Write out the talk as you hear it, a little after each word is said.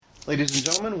Ladies and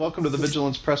gentlemen, welcome to the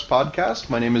Vigilance Press podcast.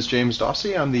 My name is James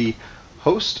Dawsey. I'm the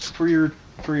host for your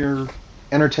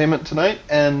entertainment tonight,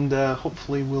 and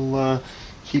hopefully we'll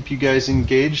keep you guys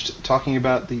engaged talking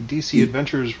about the DC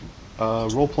Adventures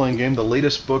role-playing game, the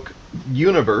latest book,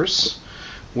 Universe,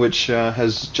 which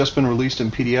has just been released in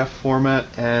PDF format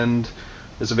and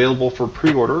is available for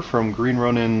pre-order from Green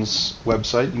Ronin's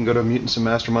website. You can go to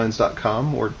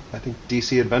mutantsandmasterminds.com or I think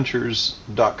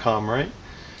dcadventures.com, right?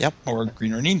 Yep, or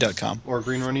greenronin.com. Or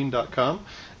greenronin.com.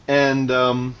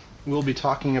 And we'll be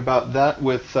talking about that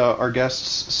with our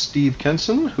guests, Steve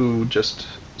Kenson, who just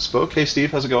spoke. Hey,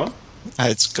 Steve, how's it going?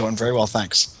 It's going very well,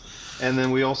 thanks. And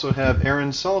then we also have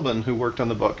Aaron Sullivan, who worked on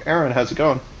the book. Aaron, how's it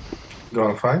going?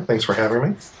 Going fine. Thanks for having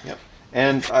me. Yep.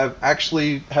 And I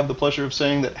actually have the pleasure of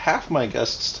saying that half my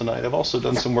guests tonight have also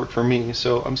done some work for me,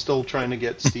 so I'm still trying to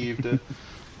get Steve to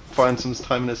find some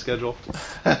time in his schedule.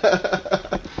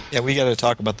 Yeah, we got to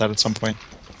talk about that at some point.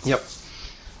 Yep.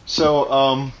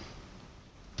 So,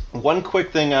 one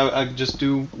quick thing, I just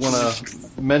do want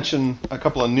to mention a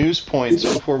couple of news points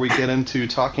before we get into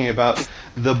talking about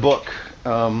the book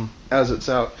as it's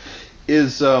out.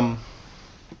 Is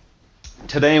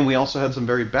today we also had some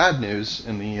very bad news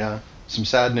in the some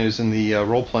sad news in the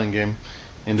role-playing game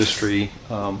industry.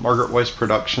 Margaret Weis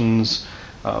Productions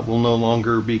will no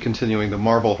longer be continuing the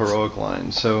Marvel Heroic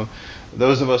line. So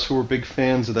those of us who were big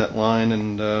fans of that line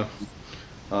and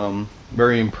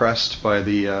very impressed by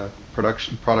the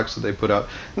production products that they put out.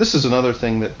 And this is another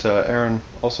thing that Aaron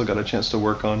also got a chance to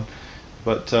work on.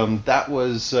 But that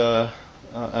was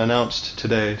announced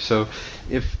today. So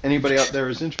if anybody out there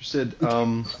is interested,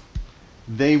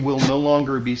 they will no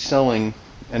longer be selling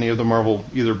any of the Marvel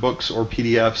either books or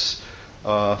PDFs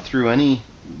through any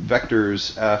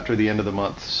vectors after the end of the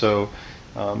month. So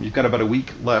you've got about a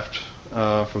week left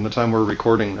from the time we're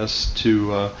recording this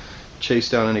to chase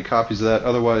down any copies of that.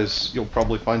 Otherwise, you'll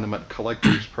probably find them at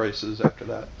collector's prices after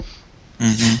that.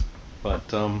 Mm-hmm.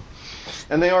 But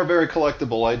and they are very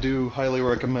collectible. I do highly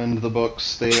recommend the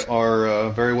books. They are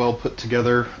very well put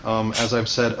together. As I've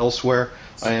said elsewhere,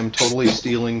 I am totally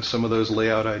stealing some of those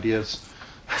layout ideas.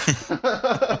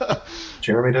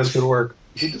 Jeremy does good work.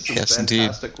 He does some Yes,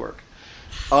 fantastic work.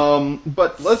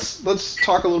 But let's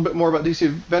talk a little bit more about DC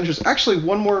Adventures. Actually,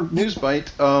 one more news bite.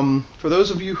 For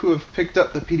those of you who have picked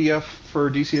up the PDF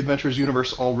for DC Adventures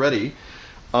Universe already,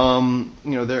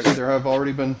 there have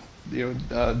already been,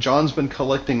 John's been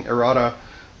collecting errata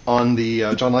on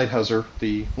the John Lighthouser,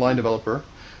 the line developer,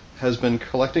 has been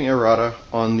collecting errata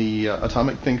on the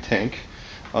Atomic Think Tank.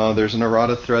 There's an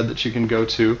errata thread that you can go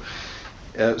to.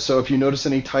 So if you notice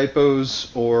any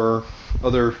typos or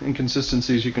other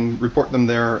inconsistencies, you can report them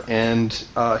there. And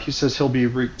he says he'll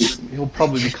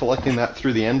probably be collecting that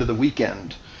through the end of the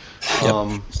weekend.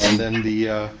 Yep. And then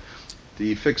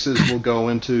the fixes will go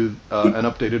into an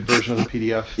updated version of the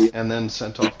PDF and then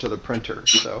sent off to the printer.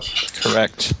 So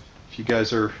Correct. if you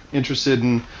guys are interested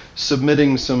in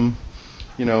submitting some,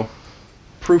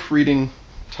 proofreading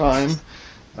time,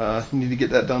 you need to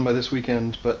get that done by this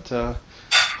weekend. But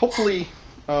hopefully,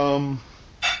 I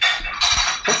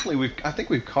think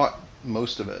we've caught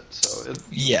most of it. So it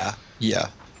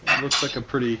looks like a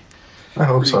pretty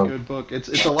good book.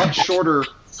 It's a lot shorter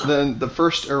than the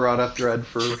first errata thread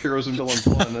for Heroes and Villains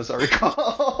 1, as I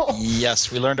recall.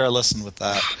 Yes, we learned our lesson with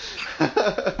that.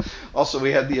 Also,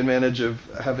 we had the advantage of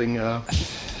having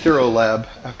Hero Lab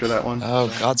after that one. Oh,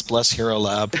 God's bless Hero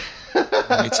Lab.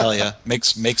 Let me tell you,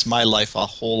 makes my life a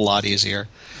whole lot easier.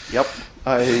 Yep,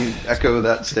 I echo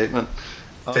that statement.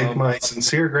 Take my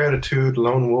sincere gratitude,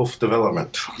 Lone Wolf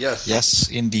Development. Yes. Yes,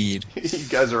 indeed. You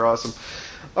guys are awesome.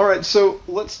 All right, so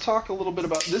let's talk a little bit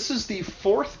about... This is the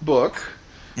fourth book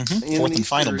in Fourth the and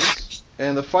final series, book.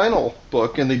 and the final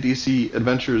book in the DC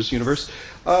Adventures universe.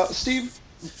 Steve,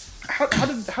 how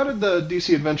did the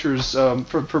DC Adventures,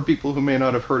 for people who may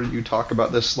not have heard you talk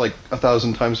about this like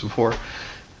 1,000 times before,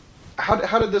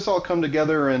 how did this all come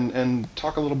together, and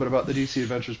talk a little bit about the DC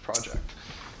Adventures project?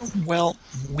 Well,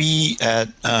 we at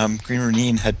Green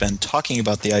Ronin had been talking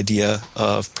about the idea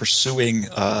of pursuing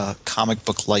a comic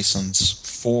book license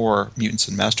for Mutants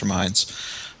and Masterminds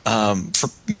for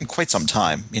quite some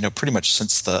time. Pretty much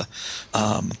since the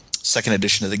second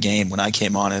edition of the game when I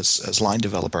came on as line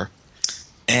developer,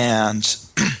 and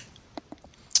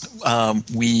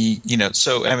we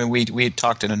had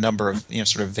talked in a number of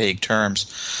sort of vague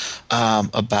terms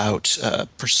about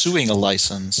pursuing a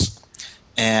license.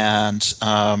 And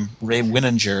Ray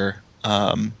Winninger,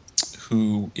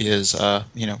 who is a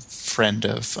friend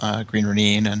of Green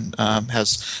Ronin and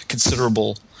has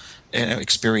considerable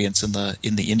experience in the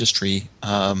industry,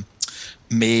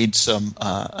 made some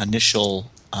initial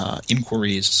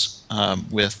inquiries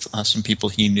with some people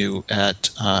he knew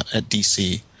at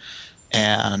DC,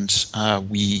 and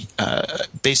we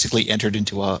basically entered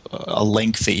into a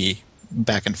lengthy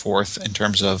back and forth in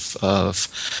terms of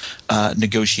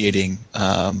negotiating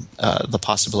the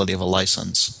possibility of a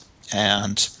license.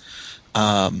 And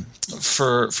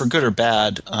for good or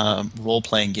bad,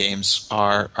 role-playing games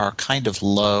are kind of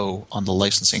low on the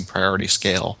licensing priority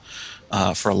scale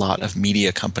for a lot of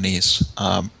media companies,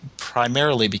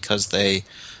 primarily because they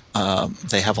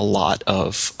have a lot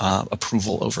of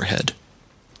approval overhead.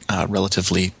 Relative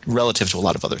to a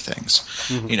lot of other things.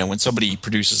 Mm-hmm. When somebody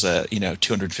produces a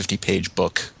 250-page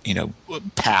book,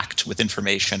 packed with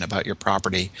information about your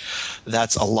property,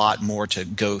 that's a lot more to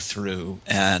go through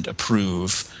and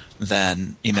approve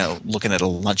than looking at a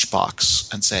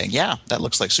lunchbox and saying, "Yeah, that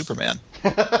looks like Superman."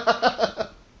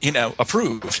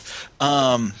 Approved.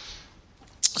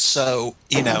 So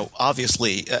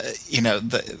obviously,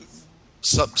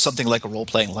 something like a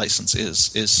role-playing license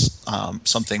is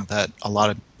something that a lot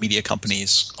of media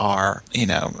companies are,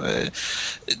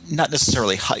 not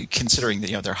necessarily considering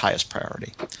their highest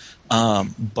priority.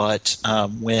 But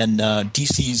when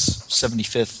DC's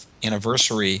 75th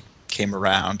anniversary came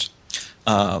around,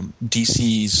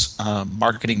 DC's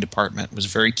marketing department was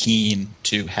very keen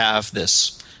to have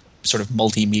this sort of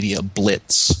multimedia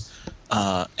blitz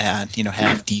and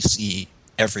have DC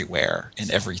everywhere in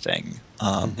everything.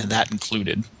 And that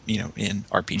included, in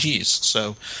RPGs.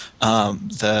 So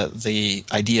the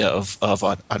idea of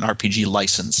an RPG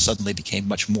license suddenly became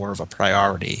much more of a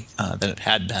priority than it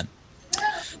had been.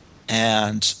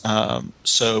 And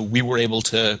so we were able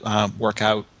to work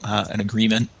out an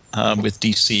agreement with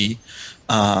DC.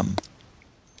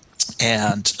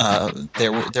 And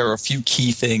there were a few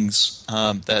key things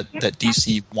that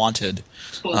DC wanted.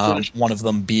 One of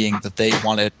them being that they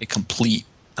wanted a complete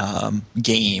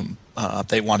game.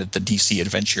 They wanted the DC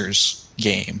Adventures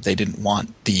game. They didn't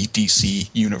want the DC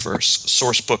Universe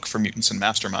source book for Mutants and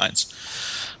Masterminds.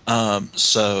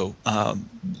 So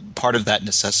part of that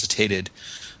necessitated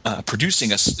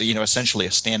producing essentially a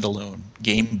standalone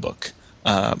game book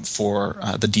for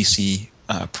the DC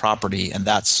property, and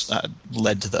that's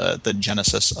led to the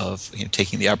genesis of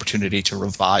taking the opportunity to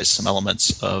revise some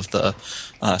elements of the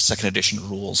second edition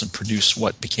rules and produce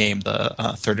what became the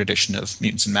third edition of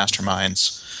Mutants and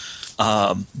Masterminds.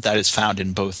 That is found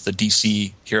in both the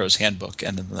DC Heroes Handbook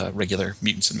and in the regular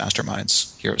Mutants and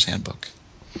Masterminds Heroes Handbook.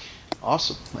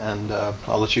 Awesome, and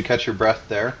I'll let you catch your breath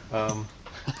there.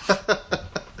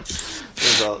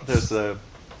 There's a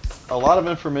lot of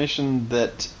information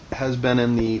that has been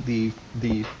in the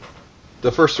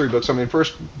first three books. I mean,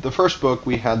 the first book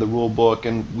we had the rule book,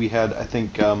 and we had, I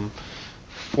think,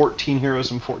 14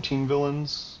 heroes and 14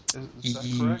 villains. Is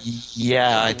that correct?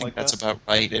 Yeah, I think that's about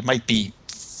right. It might be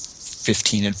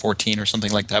 15 and 14 or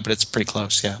something like that, but it's pretty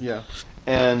close. Yeah. Yeah.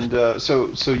 And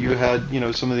so you had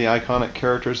some of the iconic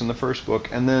characters in the first book,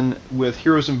 and then with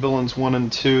Heroes and Villains 1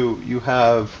 and 2, you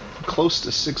have close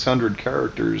to 600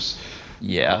 characters.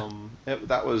 Yeah.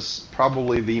 That was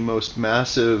probably the most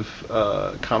massive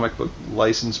comic book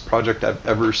license project I've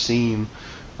ever seen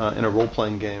in a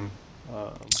role-playing game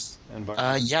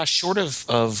environment. Yeah, short of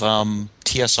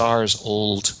TSR's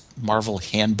old Marvel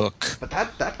handbook. But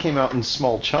that came out in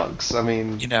small chunks. I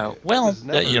mean, I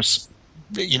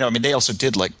mean, they also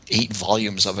did like 8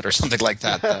 volumes of it or something like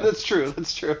that. That's true.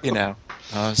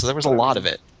 So there was a lot of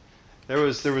it. There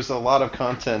was a lot of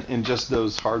content in just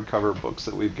those hardcover books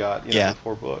that we've got, the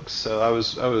 4 books. So I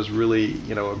was really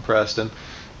impressed. And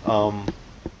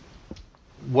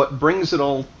what brings it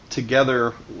all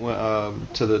together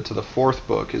to the fourth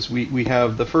book is we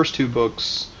have the first 2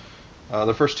 books,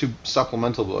 the first 2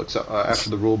 supplemental books after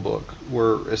the rule book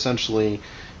were essentially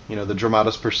the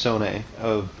dramatis personae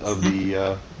of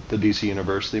the DC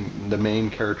universe, the main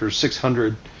characters,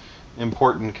 600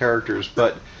 important characters,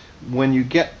 but when you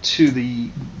get to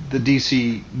the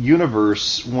DC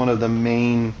universe, one of the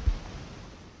main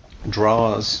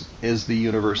draws is the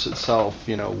universe itself.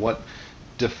 What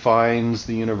defines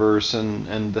the universe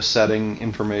and the setting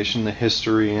information, the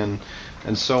history, and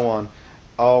so on.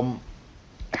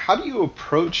 How do you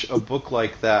approach a book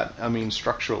like that, I mean,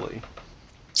 structurally?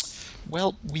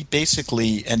 Well, we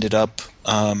basically ended up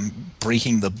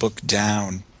breaking the book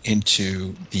down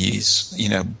into these,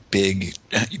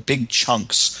 big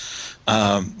chunks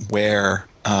where,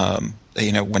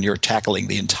 when you're tackling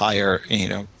the entire,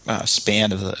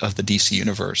 span of the DC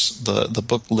universe, the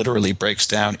book literally breaks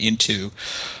down into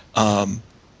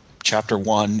chapter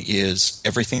 1 is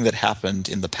everything that happened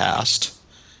in the past.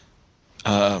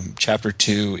 Chapter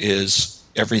 2 is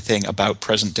everything about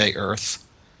present day Earth.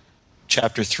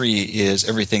 Chapter 3 is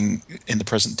everything in the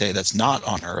present day that's not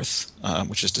on Earth,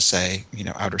 which is to say,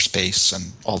 outer space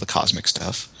and all the cosmic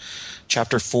stuff.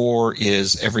 Chapter 4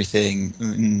 is everything.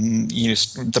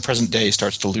 The present day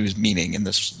starts to lose meaning in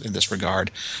this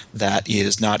regard. That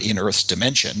is not in Earth's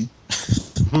dimension.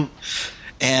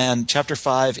 And Chapter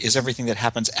 5 is everything that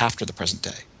happens after the present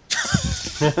day.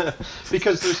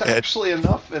 Because there's actually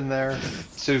enough in there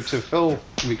to fill.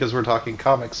 Because we're talking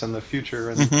comics in the future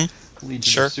and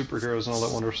Legion of Superheroes and all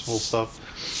that wonderful stuff.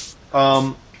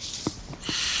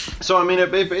 So I mean, it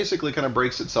basically kind of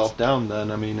breaks itself down. Then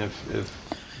I mean,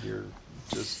 if you're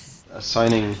just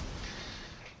assigning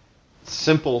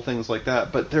simple things like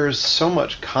that, but there's so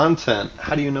much content.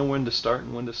 How do you know when to start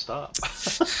and when to stop?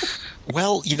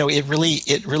 Well, it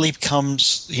really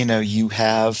becomes, you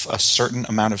have a certain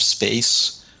amount of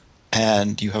space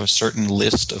and you have a certain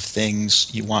list of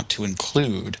things you want to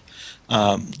include.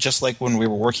 Just like when we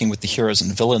were working with the Heroes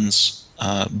and Villains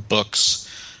books,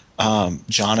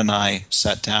 John and I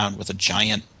sat down with a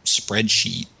giant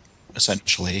spreadsheet,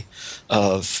 essentially,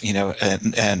 of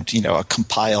and a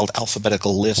compiled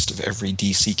alphabetical list of every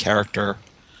DC character,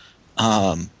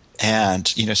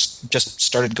 and just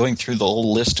started going through the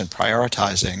whole list and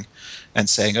prioritizing, and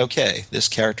saying, okay, this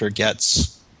character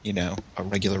gets a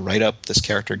regular write-up. This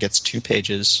character gets 2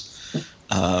 pages.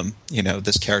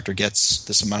 This character gets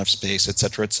this amount of space, et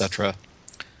cetera, et cetera.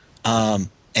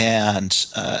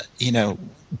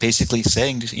 Basically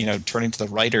saying, turning to the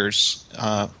writers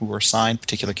who were assigned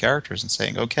particular characters and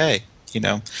saying, okay,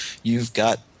 you've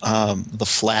got the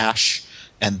Flash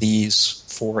and these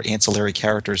 4 ancillary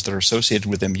characters that are associated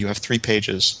with him. You have 3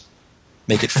 pages.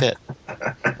 Make it fit.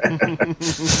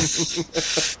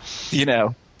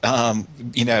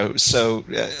 So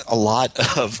a lot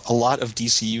of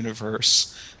DC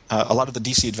Universe, a lot of the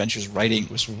DC Adventures writing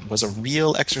was a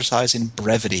real exercise in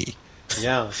brevity.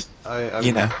 Yeah, I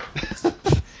mean,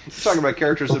 talking about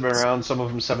characters that have been around, some of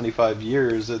them 75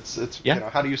 years. It's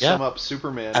how do you sum up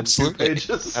Superman in 2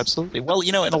 pages? Absolutely. Well,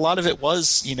 and a lot of it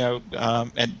was,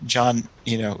 and John,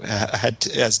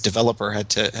 as developer had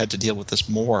to deal with this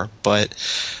more, but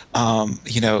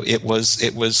it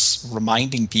was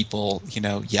reminding people,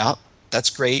 that's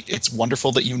great. It's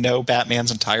wonderful that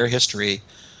Batman's entire history,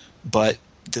 but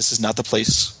this is not the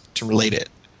place to relate it.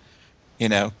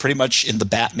 Pretty much in the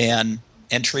Batman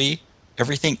entry,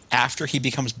 everything after he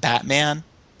becomes Batman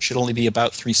should only be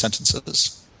about 3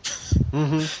 sentences.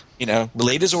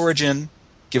 Relate his origin,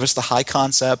 give us the high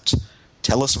concept,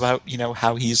 tell us about,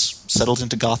 how he's settled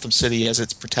into Gotham City as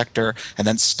its protector, and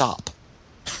then stop.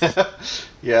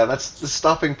 Yeah, the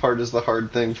stopping part is the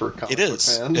hard thing for comic book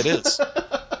fans. It is.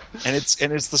 And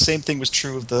it's the same thing was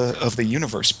true of the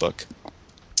Universe book.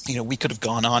 We could have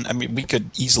gone on. I mean, we could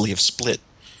easily have split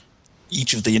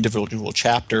each of the individual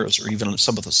chapters or even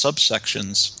some of the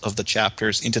subsections of the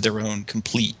chapters into their own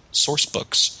complete source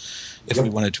books if we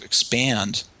wanted to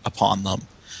expand upon them.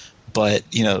 But,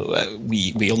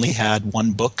 we only had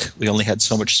one book. We only had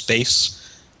so much space.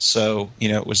 So,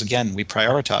 it was, again, we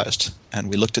prioritized. And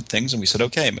we looked at things and we said,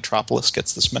 okay, Metropolis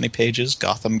gets this many pages.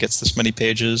 Gotham gets this many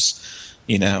pages.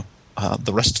 The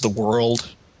rest of the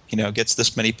world, gets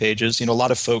this many pages. A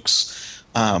lot of folks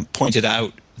pointed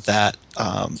out that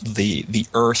the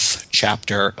Earth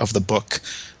chapter of the book,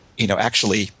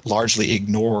 actually largely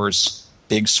ignores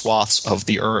big swaths of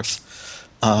the Earth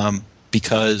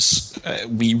because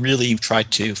we really tried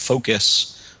to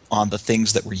focus on the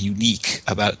things that were unique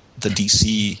about the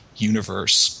DC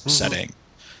Universe setting.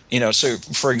 So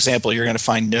for example, you're going to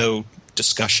find no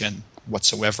discussion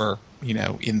whatsoever,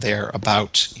 in there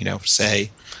about,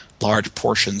 say, large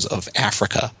portions of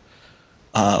Africa,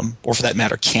 or for that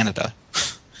matter, Canada.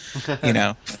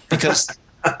 Because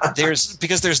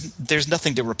there's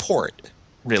nothing to report,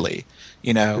 really.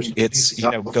 It's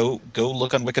go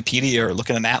look on Wikipedia or look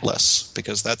at an atlas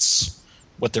because that's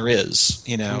what there is.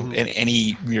 And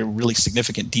any really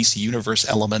significant DC Universe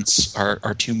elements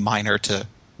are too minor to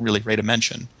really rate a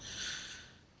mention.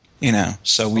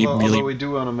 So although we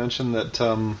do want to mention that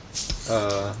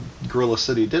Gorilla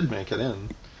City did make it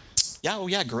in.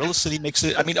 Yeah, Gorilla City makes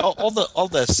it. I mean, all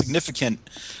the significant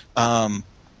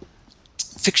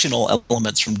fictional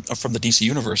elements from the DC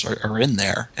Universe are in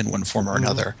there in one form or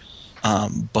another.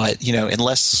 But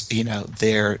unless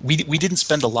we didn't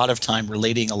spend a lot of time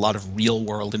relating a lot of real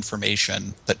world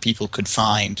information that people could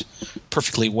find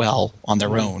perfectly well on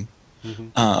their own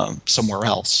somewhere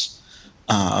else.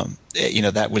 That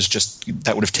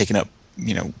would have taken up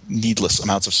needless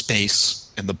amounts of space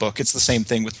in the book. It's the same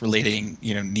thing with relating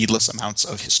needless amounts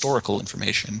of historical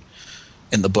information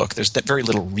in the book. There's very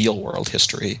little real world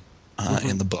history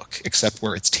in the book, except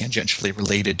where it's tangentially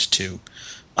related to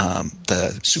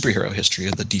the superhero history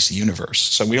of the DC universe.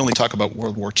 So we only talk about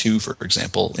World War II, for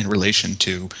example, in relation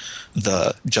to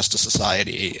the Justice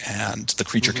Society and the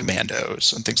Creature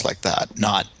Commandos and things like that,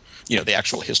 not the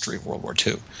actual history of World War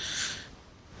II.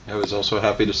 I was also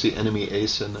happy to see Enemy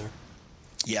Ace in there.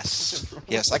 Yes,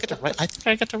 I think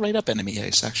I got to write up Enemy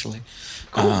Ace actually.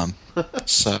 Cool.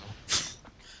 So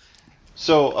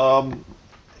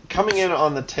coming in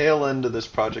on the tail end of this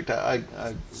project, I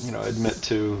admit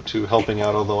to helping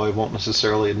out, although I won't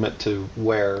necessarily admit to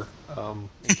where,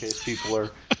 in case people are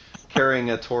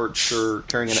carrying a torch or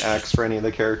carrying an axe for any of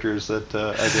the characters that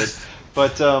I did.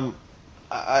 But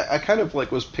I kind of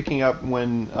was picking up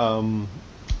when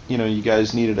you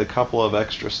guys needed a couple of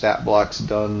extra stat blocks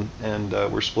done, and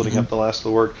we're splitting up the last of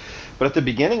the work. But at the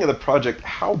beginning of the project,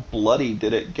 how bloody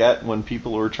did it get when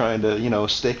people were trying to,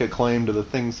 stake a claim to the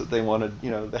things that they wanted,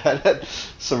 that had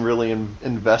some really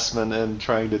investment in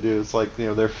trying to do? It's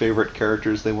their favorite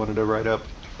characters they wanted to write up.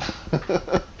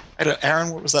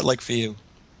 Aaron, what was that like for you?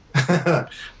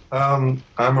 I'm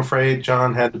afraid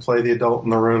John had to play the adult in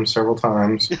the room several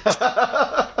times.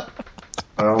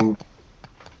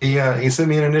 He sent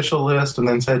me an initial list and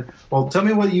then said, well, tell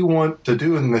me what you want to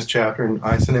do in this chapter. And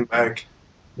I sent him back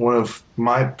one of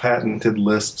my patented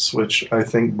lists, which I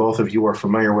think both of you are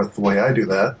familiar with the way I do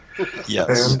that.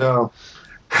 Yes. And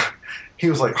he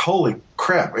was like, holy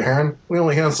crap, Aaron, we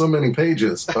only have so many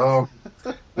pages. And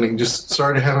he just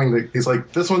started he's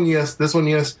like, this one yes, this one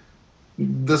yes,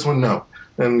 this one no.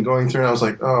 And going through, and I was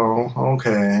like, oh,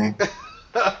 okay.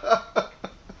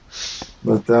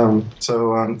 But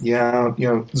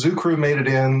Zoo Crew made it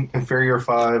in Inferior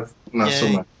 5, not Yay. so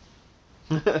much.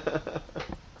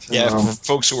 For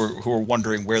folks who are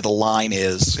wondering where the line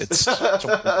is, it's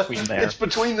between there. It's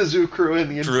between the Zoo Crew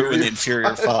and the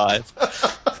Inferior 5.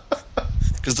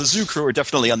 Because the Zoo Crew are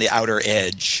definitely on the outer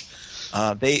edge.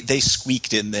 They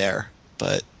squeaked in there,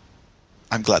 but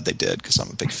I'm glad they did because I'm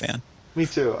a big fan. Me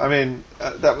too. I mean,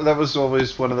 that was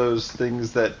always one of those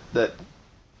things that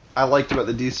I liked about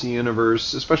the DC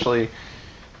universe, especially.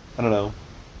 I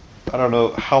don't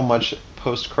know how much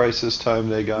post-crisis time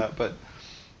they got, but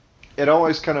it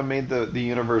always kind of made the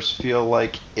universe feel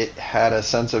like it had a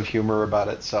sense of humor about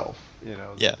itself. You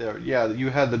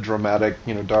had the dramatic,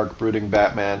 dark, brooding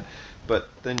Batman, but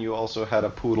then you also had a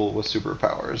poodle with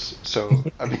superpowers. So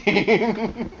I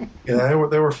mean, yeah,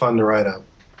 they were fun to write up.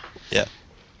 Yeah.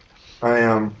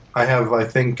 I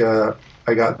think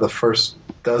I got the first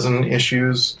dozen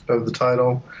issues of the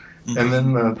title, and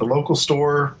then the local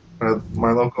store,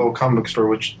 my local comic book store,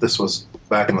 which this was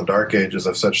back in the dark ages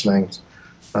of such things,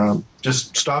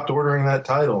 just stopped ordering that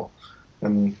title,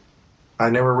 and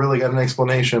I never really got an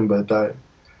explanation, but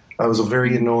I was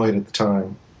very annoyed at the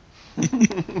time.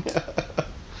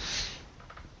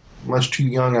 Much too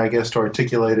young, I guess, to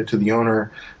articulate it to the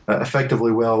owner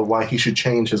effectively well why he should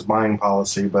change his buying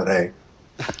policy, but hey.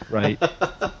 Right.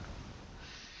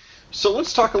 So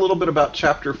let's talk a little bit about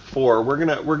Chapter 4. We're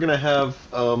gonna have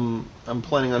I'm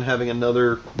planning on having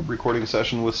another recording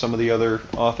session with some of the other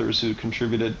authors who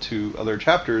contributed to other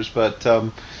chapters, but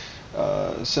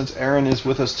since Aaron is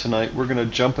with us tonight, we're gonna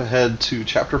jump ahead to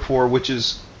Chapter 4, which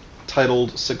is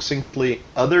titled succinctly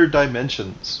Other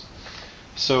Dimensions.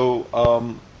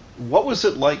 So what was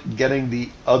it like getting the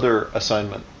other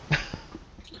assignment?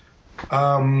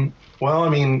 Well, I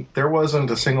mean, there wasn't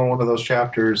a single one of those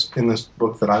chapters in this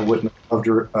book that I wouldn't have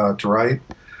loved to write.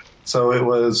 So it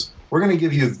was, we're going to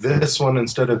give you this one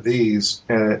instead of these.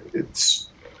 And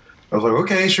I was like,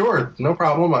 okay, sure, no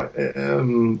problem.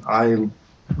 I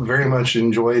very much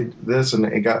enjoyed this, and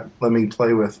it let me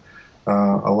play with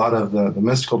a lot of the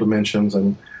mystical dimensions.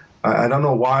 And I don't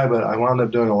know why, but I wound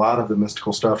up doing a lot of the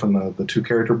mystical stuff in the two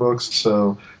character books.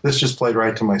 So this just played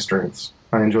right to my strengths.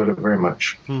 I enjoyed it very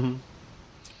much. Mm-hmm.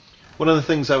 One of the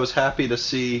things I was happy to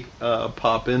see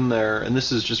pop in there, and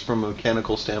this is just from a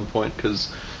mechanical standpoint,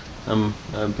 because I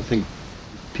think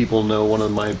people know one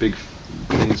of my big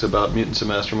things about Mutants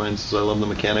and Masterminds is I love the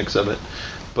mechanics of it.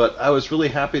 But I was really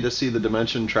happy to see the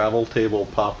Dimension Travel table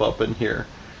pop up in here,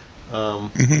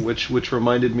 which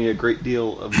reminded me a great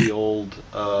deal of the old,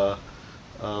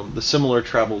 the similar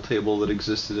travel table that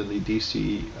existed in the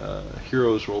DC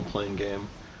Heroes role-playing game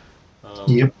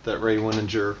that Ray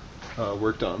Winninger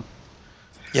worked on.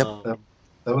 Yep.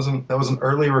 That was an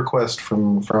early request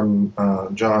from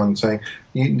John saying,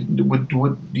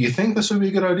 "Do you think this would be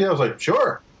a good idea?" I was like,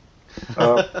 "Sure."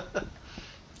 Yeah,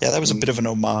 that was a bit of an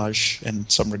homage in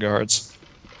some regards.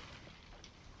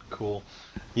 Cool.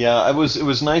 Yeah, it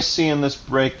was nice seeing this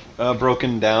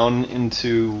broken down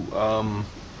into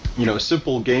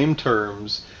simple game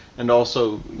terms, and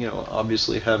also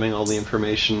obviously having all the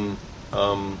information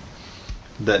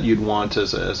that you'd want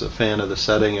as a fan of the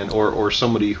setting, and or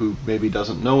somebody who maybe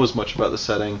doesn't know as much about the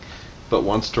setting but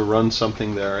wants to run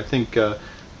something there. I think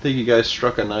you guys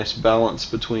struck a nice balance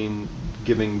between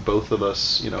giving both of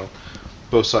us,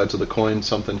 both sides of the coin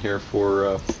something here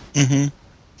for.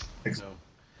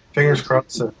 Fingers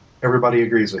crossed that everybody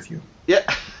agrees with you. Yeah.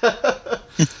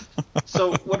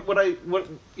 So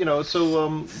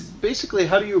basically,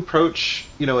 how do you approach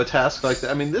a task like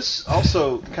that? I mean, this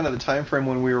also kind of the time frame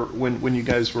when you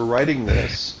guys were writing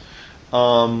this.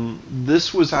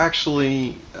 This was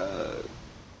actually a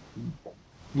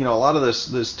lot of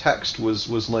this text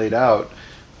was laid out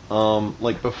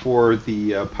like before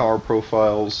the power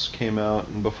profiles came out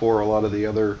and before a lot of the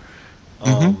other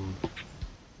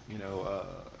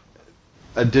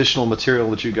additional material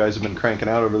that you guys have been cranking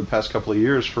out over the past couple of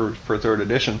years for third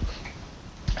edition.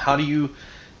 How do you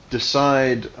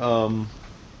decide, how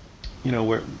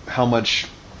much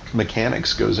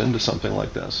mechanics goes into something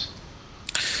like this?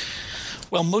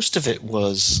 Well, most of it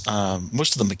was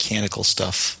most of the mechanical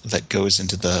stuff that goes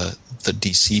into the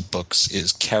DC books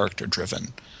is character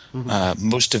driven.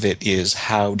 Most of it is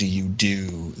how do you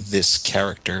do this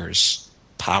character's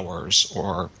powers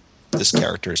or this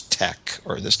character's tech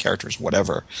or this character's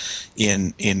whatever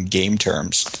in game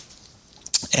terms.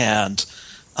 And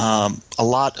a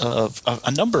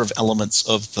number of elements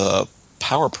of the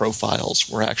power profiles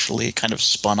were actually kind of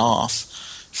spun off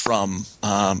from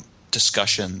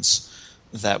discussions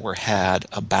that were had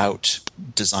about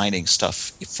designing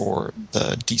stuff for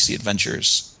the DC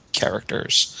Adventures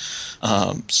characters.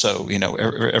 So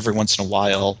every once in a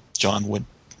while, John would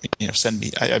send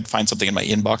me. I'd find something in my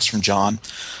inbox from John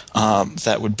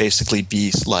that would basically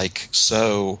be like,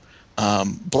 so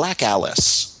Black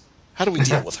Alice, how do we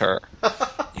deal with her?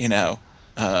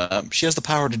 She has the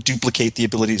power to duplicate the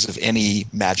abilities of any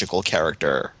magical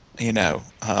character,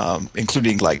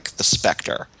 including like the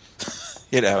Spectre.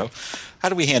 How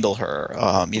do we handle her?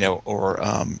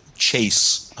 Or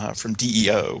Chase from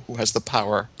DEO, who has the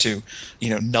power to,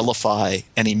 nullify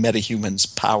any metahuman's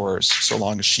powers so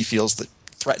long as she feels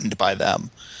threatened by them.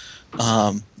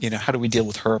 How do we deal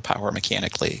with her power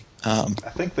mechanically? I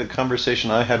think the conversation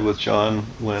I had with John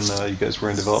when you guys were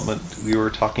in development, we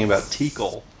were talking about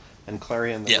Teakle and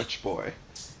Clarion the Witch Boy.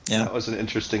 Yeah. That was an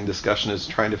interesting discussion, is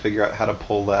trying to figure out how to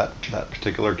pull that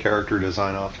particular character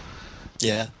design off.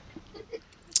 Yeah.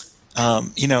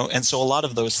 And so a lot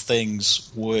of those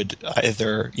things would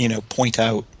either, point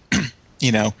out,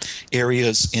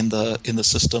 areas in the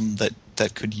system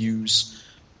that could use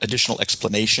additional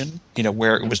explanation,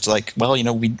 where it was like, well,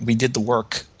 we did the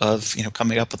work of,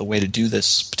 coming up with a way to do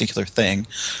this particular thing.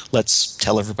 Let's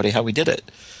tell everybody how we did it.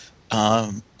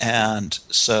 And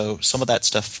so some of that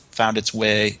stuff found its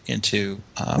way into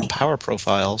power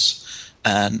profiles.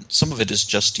 And some of it is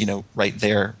just, right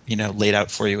there, laid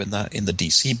out for you in the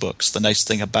DC books. The nice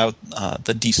thing about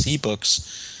the DC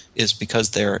books is because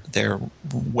they're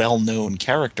well-known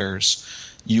characters,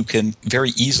 you can very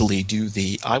easily do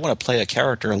I want to play a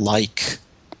character like,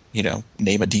 name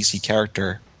a DC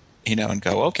character, and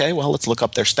go, okay, well, let's look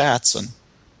up their stats and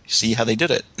see how they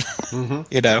did it,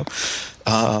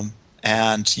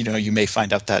 and, you may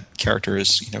find out that character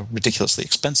is, ridiculously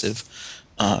expensive.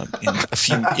 In a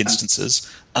few instances,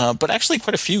 but actually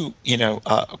quite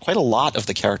a lot of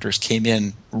the characters came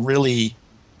in really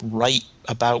right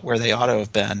about where they ought to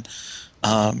have been.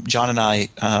 John and I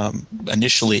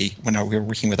initially, when we were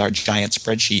working with our giant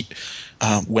spreadsheet,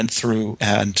 went through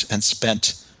and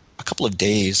spent a couple of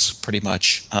days pretty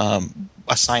much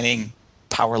assigning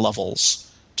power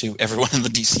levels to everyone in the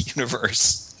DC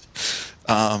universe.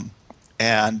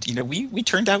 And we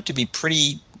turned out to be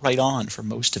pretty right on for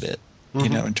most of it.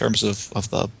 In terms of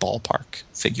the ballpark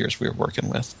figures we were working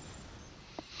with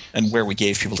and where we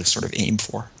gave people to sort of aim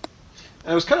for.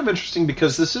 And it was kind of interesting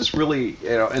because this is really,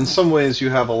 in some ways you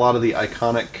have a lot of the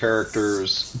iconic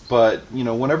characters, but,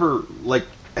 whenever, like,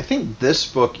 I think this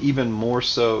book even more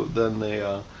so than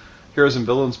the Heroes and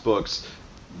Villains books,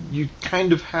 you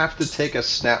kind of have to take a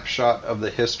snapshot of the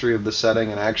history of the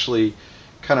setting and actually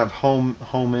kind of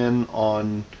home in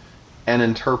on an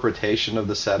interpretation of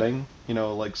the setting.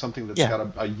 Like something that's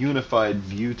got a unified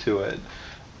view to it.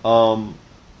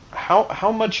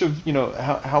 How much of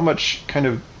how much kind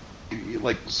of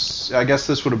like, I guess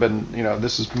this would have been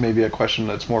this is maybe a question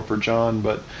that's more for John,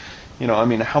 but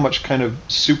how much kind of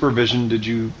supervision did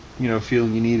you feel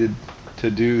you needed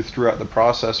to do throughout the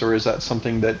process, or is that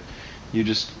something that you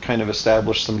just kind of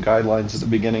established some guidelines at the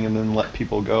beginning and then let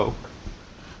people go?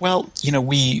 Well,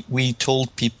 we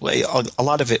told people a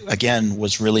lot of it, again,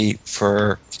 was really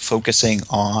for focusing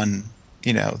on,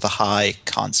 the high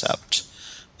concept.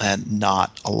 and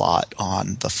not a lot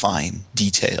on the fine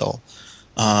detail.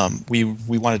 We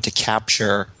wanted to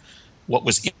capture what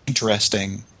was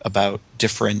interesting about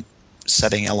different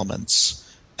setting elements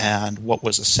and what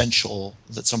was essential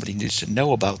that somebody needed to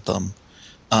know about them,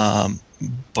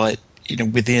 but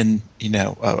within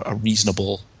a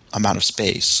reasonable amount of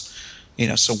space.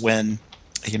 So when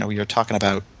you're talking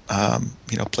about a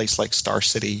place like Star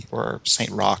City or Saint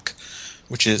Roch,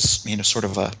 which is sort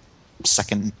of a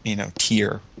second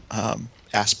tier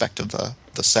aspect of the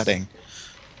setting.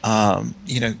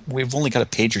 We've only got a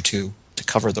page or two to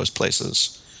cover those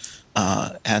places,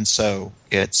 and so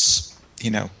it's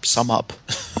sum up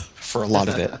for a lot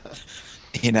of it.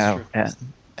 And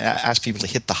ask people to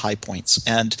hit the high points,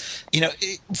 and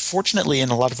fortunately, in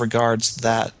a lot of regards,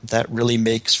 that really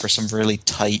makes for some really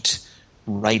tight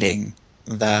writing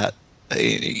that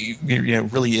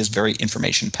really is very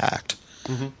information packed.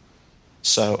 Mm-hmm.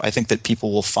 So I think that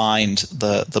people will find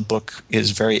the book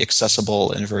is very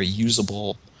accessible and very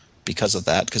usable because of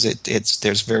that, because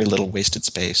there's very little wasted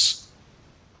space.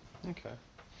 Okay.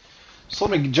 So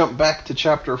let me jump back to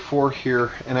Chapter 4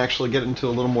 here and actually get into a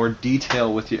little more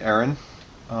detail with you, Aaron.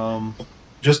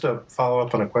 Just to follow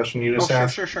up on a question you just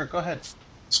asked. Sure. Go ahead.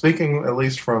 Speaking, at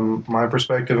least from my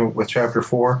perspective with Chapter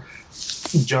 4,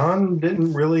 John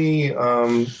didn't really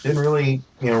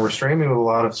restrain me with a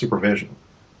lot of supervision.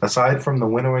 Aside from the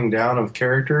winnowing down of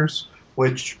characters,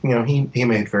 which he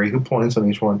made very good points on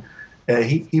each one,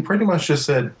 he pretty much just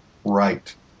said,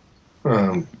 "Right,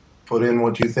 put in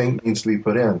what you think needs to be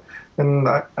put in," and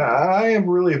I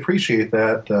really appreciate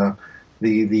that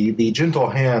the gentle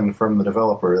hand from the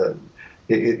developer.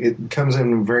 It comes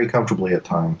in very comfortably at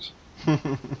times.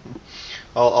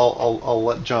 I'll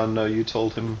let John know you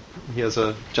told him he has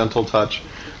a gentle touch.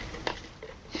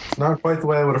 Not quite the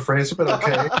way I would have phrased it, but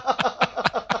okay.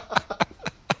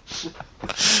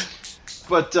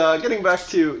 But getting back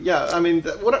to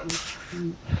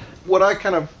what I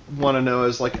kind of want to know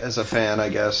is, like, as a fan, I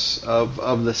guess,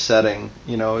 of the setting,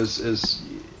 is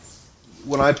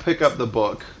when I pick up the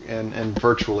book and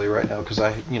virtually right now, because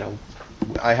I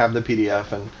have the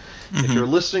PDF, and if you're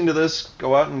listening to this,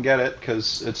 go out and get it,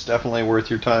 because it's definitely worth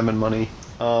your time and money.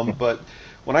 But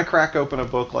when I crack open a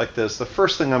book like this, the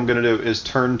first thing I'm going to do is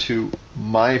turn to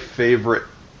my favorite,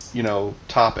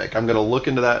 topic. I'm going to look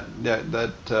into that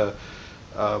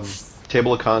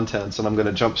table of contents, and I'm going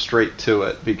to jump straight to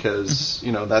it, because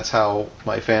that's how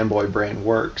my fanboy brain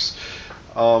works.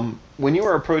 When you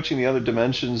were approaching the Other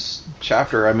Dimensions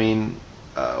chapter,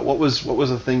 what was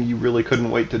the thing you really couldn't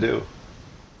wait to do?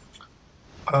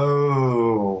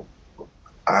 Oh,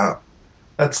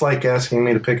 that's like asking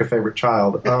me to pick a favorite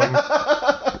child.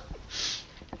 I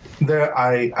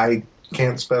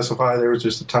can't specify. There was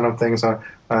just a ton of things.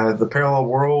 The parallel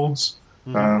worlds,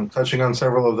 touching on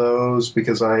several of those,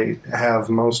 because I have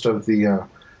most of the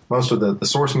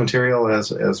source material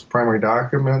as primary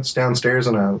documents downstairs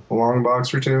in a long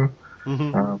box or two.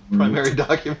 Primary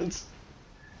documents.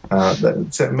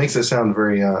 That makes it sound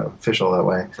very official that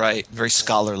way. Right, very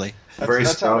scholarly.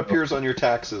 That's how it appears on your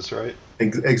taxes, right?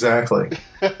 Exactly.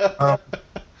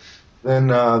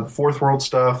 Then Fourth World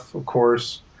stuff, of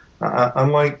course.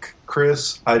 Unlike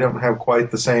Chris, I don't have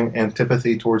quite the same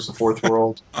antipathy towards the Fourth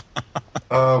World.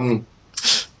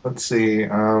 Let's see.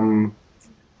 A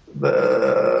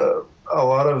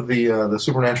lot of the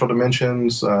supernatural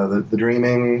dimensions, the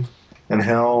dreaming, and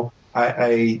hell.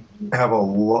 I have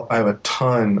a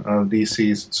ton of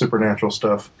DC's supernatural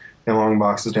stuff in long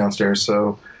boxes downstairs,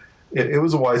 so it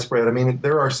was a widespread.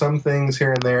 There are some things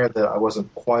here and there that I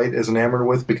wasn't quite as enamored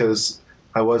with, because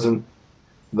I wasn't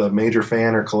the major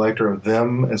fan or collector of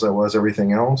them as I was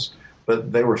everything else,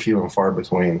 but they were few and far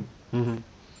between. Mm-hmm.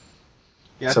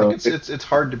 Yeah, I think it's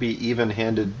hard to be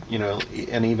even-handed,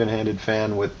 an even-handed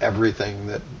fan with everything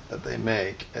that they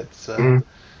make. It's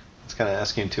it's kind of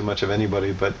asking too much of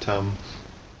anybody, but and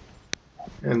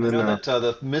then, I know that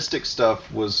the Mystic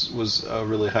stuff was a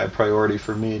really high priority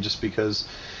for me, just because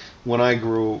when I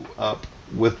grew up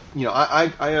with,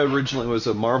 I originally was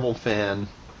a Marvel fan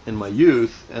in my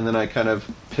youth, and then I kind of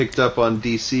picked up on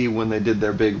DC when they did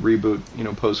their big reboot,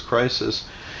 post-Crisis.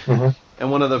 Mm-hmm.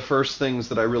 And one of the first things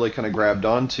that I really kind of grabbed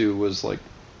onto was like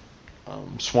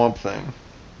Swamp Thing.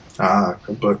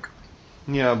 Good book.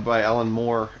 Yeah, by Alan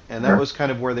Moore, and that was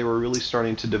kind of where they were really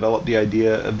starting to develop the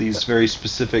idea of these very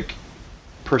specific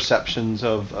perceptions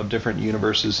of different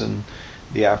universes and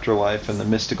the afterlife and the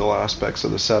mystical aspects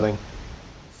of the setting.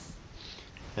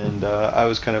 And I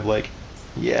was kind of like,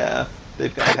 yeah,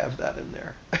 they've got to have that in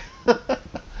there.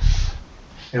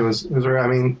 It was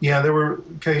there were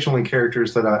occasionally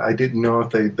characters that I didn't know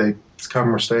if they'd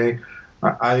come or stay.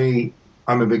 I'm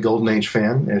I'm a big Golden Age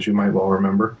fan, as you might well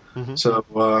remember. Mm-hmm. So,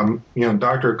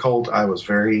 Dr. Occult, I was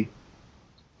very,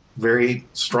 very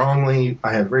strongly,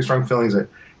 I had very strong feelings that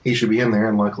he should be in there,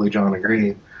 and luckily John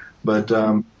agreed. But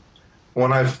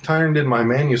when I've turned in my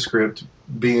manuscript,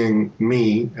 being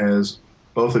me, as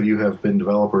both of you have been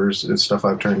developers, it's stuff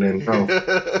I've turned in, I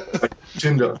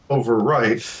tend to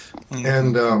overwrite.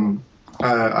 And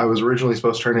I was originally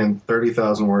supposed to turn in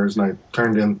 30,000 words, and I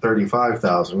turned in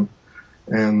 35,000.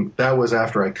 And that was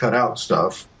after I cut out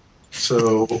stuff.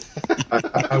 So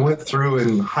I went through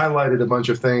and highlighted a bunch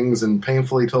of things and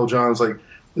painfully told John, I was like,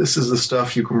 this is the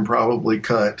stuff you can probably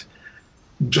cut.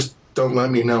 Just don't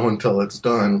let me know until it's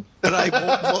done. But I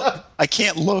won't look. I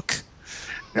can't look.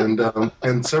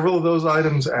 And several of those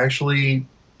items actually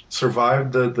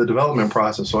survived the development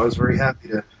process. So I was very happy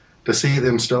to see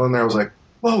them still in there. I was like,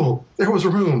 whoa, there was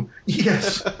room.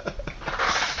 Yes.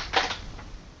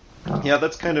 Yeah,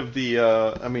 that's kind of the,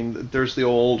 there's the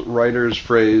old writer's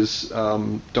phrase,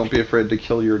 don't be afraid to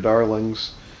kill your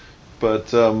darlings,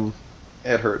 but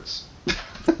it hurts.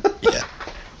 Yeah.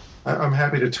 I'm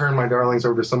happy to turn my darlings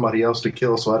over to somebody else to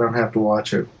kill so I don't have to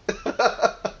watch it.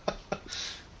 Well,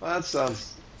 that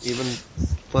sounds even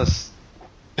less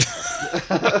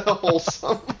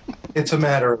wholesome. It's a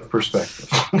matter of perspective.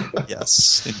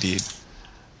 Yes, indeed.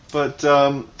 But,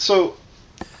 so...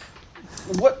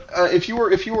 What if you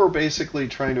were basically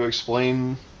trying to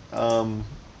explain, the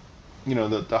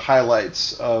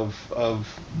highlights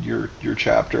of your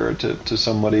chapter to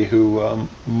somebody who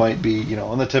might be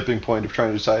on the tipping point of trying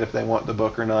to decide if they want the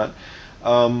book or not?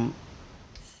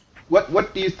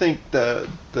 What do you think the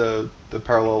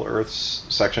Parallel Earths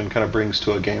section kind of brings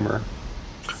to a gamer?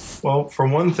 Well, for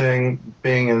one thing,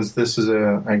 being as this is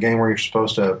a game where you're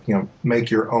supposed to make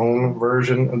your own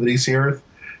version of the DC Earth.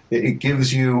 It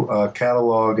gives you a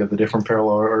catalog of the different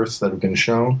parallel Earths that have been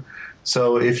shown.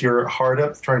 So if you're hard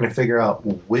up trying to figure out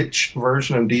which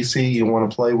version of DC you want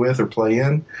to play with or play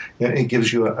in, it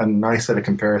gives you a nice set of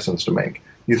comparisons to make.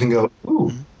 You can go,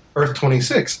 ooh, Earth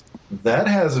 26, that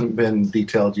hasn't been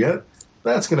detailed yet.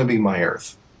 That's going to be my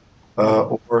Earth.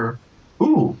 Or,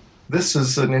 ooh, this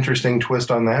is an interesting twist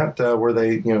on that, where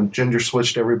they ginger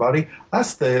switched everybody.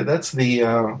 That's the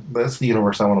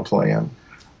universe I want to play in.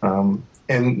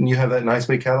 And you have that nice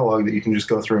big catalog that you can just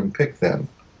go through and pick then.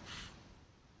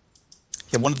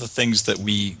 Yeah, one of the things that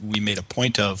we made a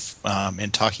point of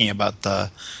in talking about the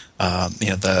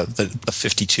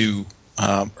 52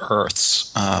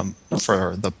 Earths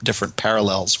for the different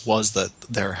parallels was that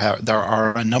there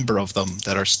are a number of them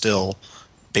that are still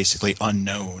basically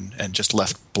unknown and just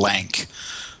left blank,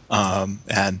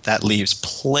 and that leaves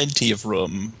plenty of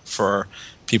room for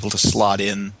people to slot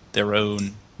in their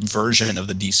own version of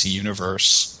the DC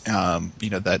universe,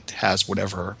 that has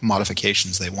whatever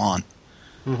modifications they want.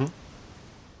 Mm-hmm.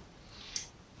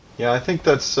 Yeah, I think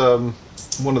that's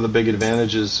one of the big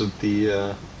advantages of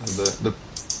the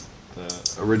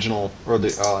original, or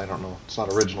I don't know, it's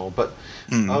not original, but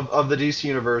of the DC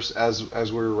universe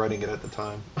as we were writing it at the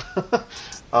time.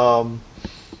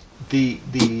 The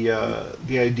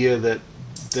idea that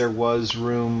there was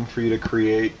room for you to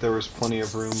create, there was plenty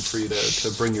of room for you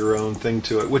to bring your own thing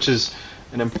to it, which is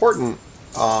an important,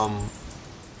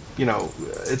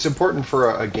 it's important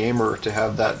for a gamer to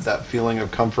have that feeling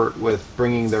of comfort with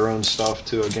bringing their own stuff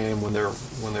to a game when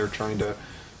they're trying to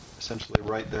essentially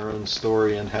write their own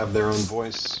story and have their own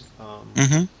voice.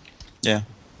 Yeah.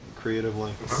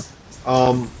 Creatively.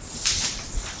 So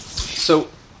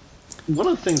one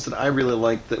of the things that I really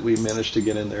liked that we managed to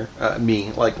get in there,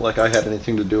 like I had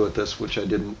anything to do with this, which I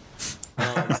didn't.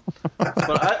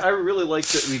 But I really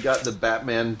liked that we got the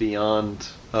Batman Beyond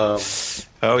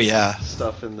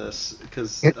stuff in this,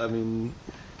 because,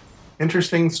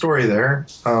 Interesting story there.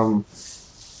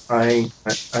 I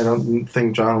don't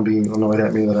think John will be annoyed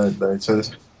at me that I said this.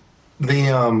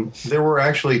 There were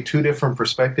actually two different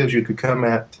perspectives you could come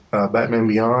at Batman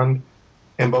Beyond,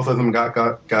 and both of them got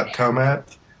come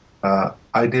at.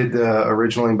 I did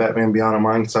originally Batman Beyond on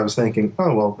mine because I was thinking,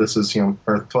 oh well, this is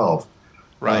Earth 12,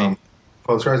 right?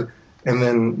 And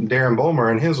then Darren Bulmer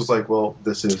and his was like, well,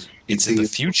 this is it's in the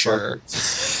future.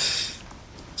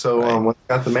 So when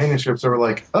I got the manuscripts, they were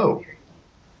like, oh,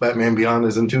 Batman Beyond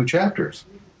is in 2 chapters.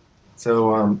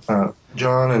 So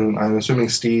John and I'm assuming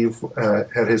Steve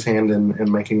had his hand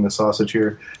in making the sausage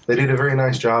here. They did a very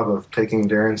nice job of taking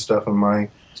Darren's stuff and my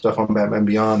stuff on Batman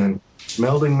Beyond and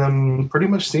melding them pretty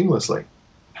much seamlessly.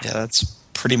 Yeah, that's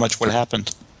pretty much what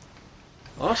happened.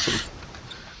 Awesome.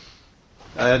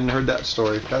 I hadn't heard that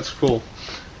story. That's cool.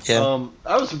 Yeah.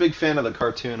 I was a big fan of the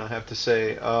cartoon, I have to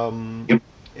say. Yep.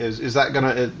 is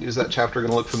that chapter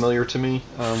gonna look familiar to me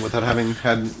without having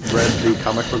read the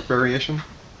comic book variation?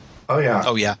 Oh yeah.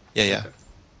 Oh yeah, yeah.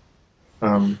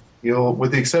 You'll,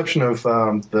 with the exception of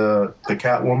the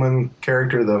Catwoman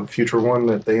character, the future one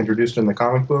that they introduced in the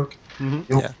comic book,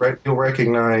 you'll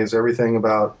recognize everything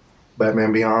about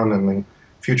Batman Beyond and the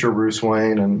future Bruce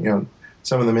Wayne, and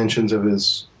some of the mentions of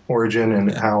his origin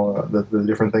and how the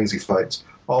different things he fights.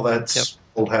 All that's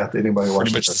old hat to anybody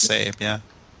watching. Pretty much the same, yeah.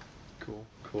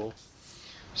 Cool.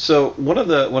 So one of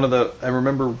the I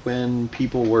remember when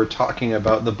people were talking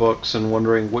about the books and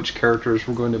wondering which characters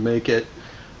were going to make it.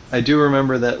 I do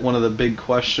remember that one of the big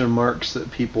question marks that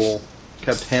people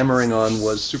kept hammering on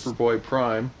was Superboy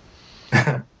Prime.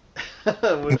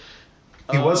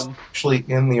 He was actually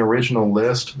in the original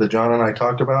list that John and I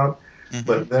talked about,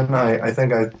 but then I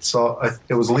think I saw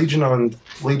it was Legion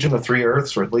of Three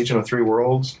Earths or Legion of Three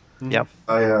Worlds. Yep.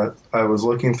 I was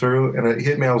looking through and it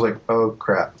hit me. I was like, oh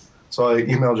crap! So I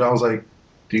emailed John. I was like,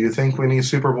 do you think we need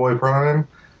Superboy Prime?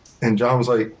 And John was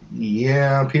like,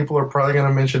 yeah, people are probably going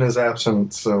to mention his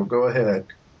absence, so go ahead.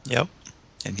 Yep.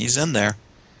 And he's in there.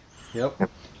 Yep.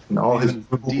 And all his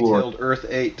detailed Earth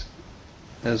 8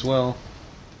 as well.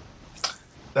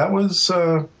 That was...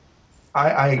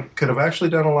 I could have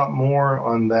actually done a lot more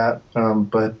on that,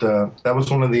 but that was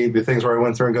one of the things where I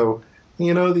went through and go,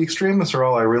 the extremists are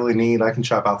all I really need. I can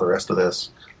chop out the rest of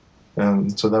this.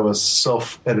 And so that was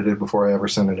self-edited before I ever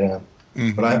sent it in.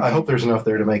 Mm-hmm. But I hope there's enough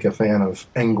there to make a fan of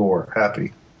Angor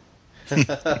happy.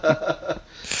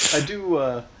 I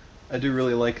do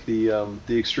really like the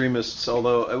extremists.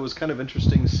 Although it was kind of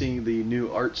interesting seeing the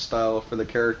new art style for the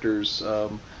characters.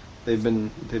 They've been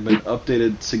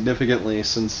updated significantly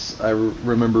since I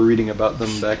remember reading about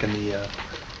them back in the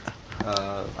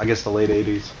I guess the late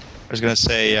 '80s. I was going to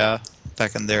say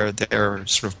back in their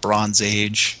sort of Bronze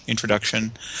Age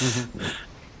introduction. Mm-hmm.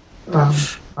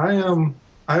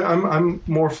 I'm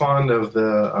more fond of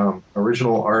the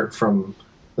original art from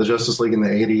the Justice League in the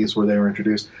 '80s where they were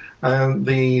introduced.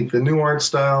 The new art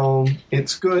style,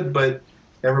 it's good, but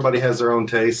everybody has their own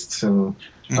tastes, and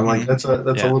I'm like, that's a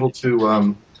little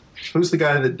too. Who's the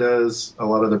guy that does a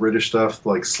lot of the British stuff,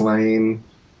 like Slane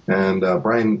and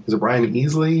Brian? Is it Brian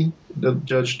Easley,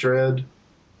 Judge Dredd?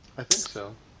 I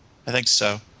think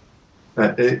so.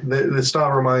 The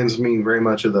style reminds me very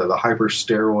much of the hyper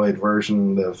steroid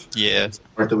version of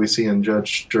art that we see in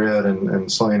Judge Dredd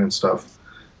and Slane and stuff.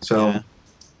 So,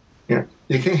 you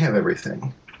can't have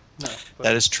everything. No,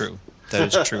 that is true.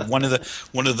 That is true. One of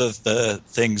the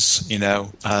things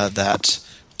that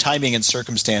timing and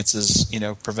circumstances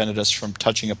prevented us from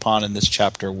touching upon in this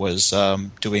chapter was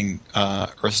doing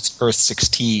Earth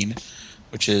 16,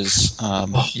 which is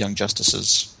Young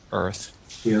Justice's Earth.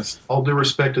 Yes. All due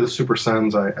respect to the Super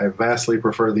Sons, I vastly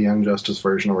prefer the Young Justice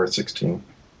version of Earth 16.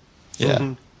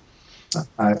 Yeah.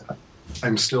 Mm-hmm.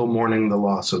 I'm still mourning the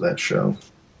loss of that show.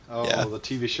 Oh, yeah. The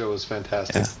TV show was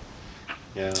fantastic.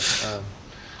 Yeah.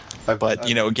 But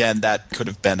again, that could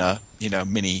have been a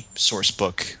mini source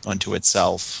book unto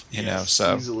itself.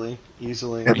 So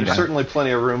easily. And there's certainly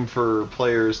plenty of room for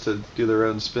players to do their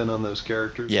own spin on those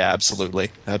characters. Yeah,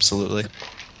 absolutely.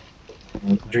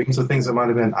 Dreams of things that might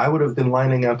have been. I would have been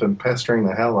lining up and pestering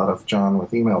the hell out of John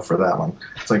with email for that one.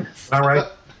 It's like, can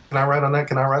I write on that?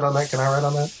 Can I write on that? Can I write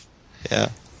on that? Yeah.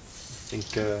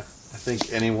 I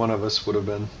think any one of us would have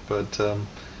been. But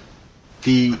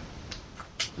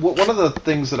one of the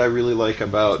things that I really like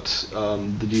about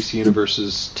the DC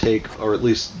Universe's take, or at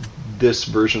least this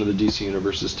version of the DC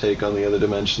Universe's take on the other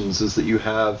dimensions, is that you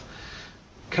have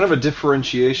kind of a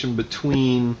differentiation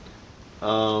between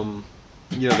the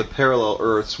parallel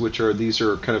Earths, these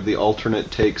are kind of the alternate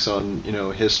takes on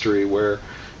history, where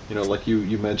like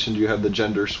you mentioned, you have the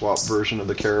gender swap version of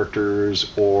the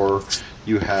characters, or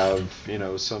you have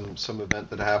some event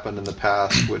that happened in the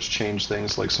past which changed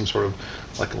things, like some sort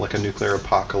of like a nuclear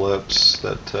apocalypse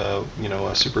that a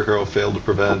superhero failed to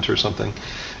prevent or something.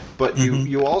 But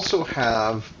you also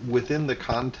have, within the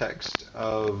context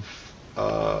of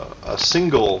a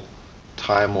single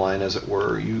timeline, as it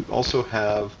were, you also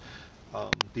have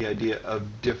the idea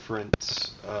of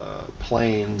different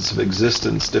planes of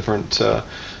existence, different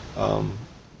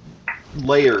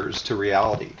layers to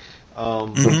reality.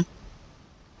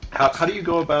 How do you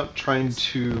go about trying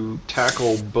to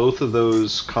tackle both of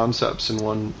those concepts in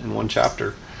one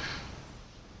chapter?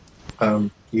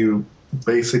 You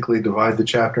basically divide the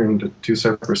chapter into two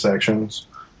separate sections,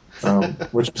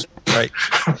 which is right.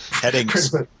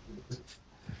 Headings. It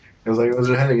was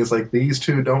a heading. It's like these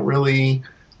two don't really.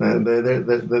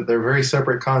 They're very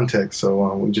separate contexts,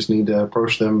 so we just need to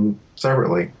approach them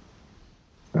separately.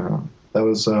 That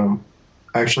was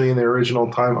actually in the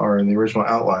original time or in the original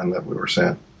outline that we were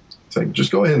saying.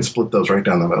 Just go ahead and split those right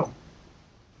down the middle.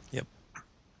 Yep.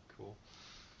 Cool.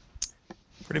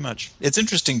 Pretty much. It's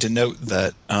interesting to note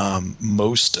that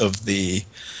most of the,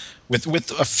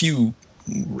 with a few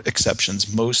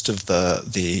exceptions, most of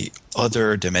the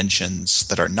other dimensions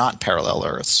that are not parallel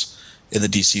Earths in the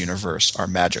DC universe are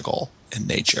magical in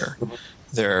nature.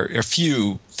 There are a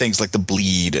few things like the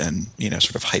bleed and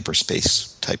sort of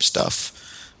hyperspace type stuff,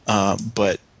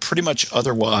 but pretty much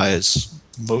otherwise,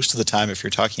 most of the time, if you're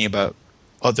talking about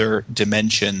other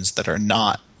dimensions that are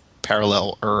not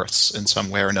parallel Earths in some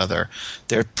way or another,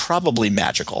 they're probably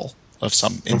magical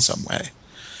in some way.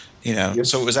 Yep.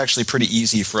 So it was actually pretty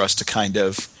easy for us to kind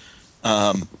of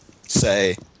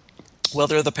say, well,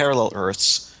 there are the parallel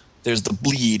Earths. There's the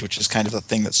bleed, which is kind of the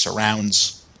thing that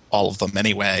surrounds all of them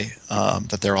anyway,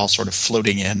 that they're all sort of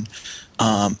floating in.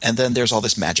 And then there's all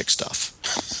this magic stuff.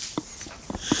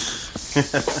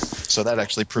 So that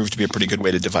actually proved to be a pretty good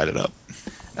way to divide it up.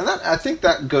 And I think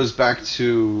that goes back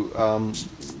to,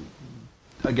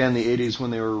 again, the 80s when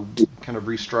they were kind of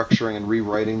restructuring and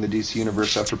rewriting the DC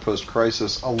universe after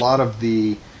post-crisis. A lot of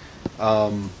the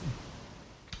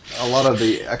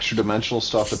extra dimensional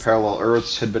stuff, the parallel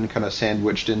Earths, had been kind of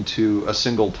sandwiched into a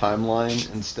single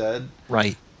timeline instead.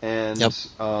 Right. And yep.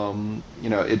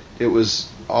 It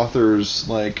was authors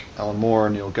like Alan Moore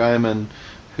and Neil Gaiman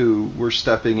who were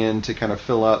stepping in to kind of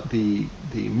fill out the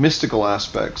mystical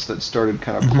aspects that started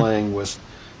kind of playing with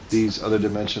these other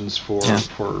dimensions for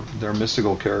their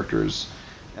mystical characters.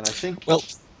 And I think... Well,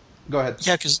 go ahead.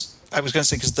 Yeah, because I was going to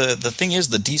say, because the thing is,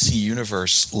 the DC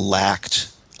universe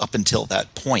lacked, up until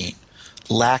that point,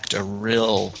 a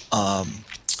real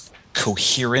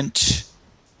coherent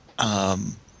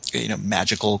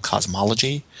magical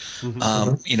cosmology.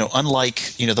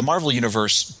 Unlike the Marvel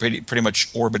universe pretty much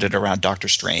orbited around Doctor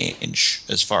Strange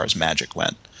as far as magic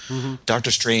went.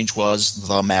 Doctor Strange was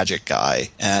the magic guy,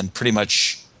 and pretty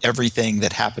much everything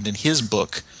that happened in his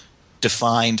book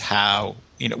defined how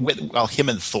him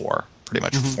and Thor pretty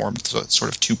much formed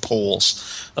sort of two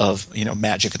poles of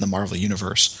magic in the Marvel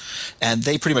universe, and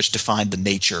they pretty much defined the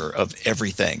nature of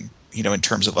everything in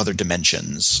terms of other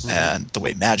dimensions and the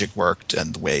way magic worked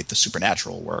and the way the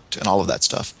supernatural worked and all of that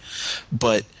stuff.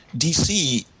 But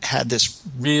DC had this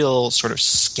real sort of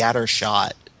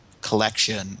scattershot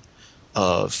collection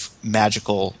of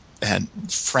magical and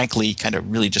frankly kind of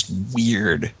really just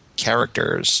weird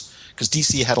characters, because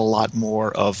DC had a lot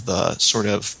more of the sort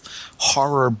of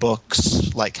horror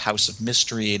books like House of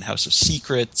Mystery and House of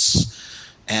Secrets,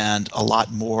 and a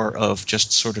lot more of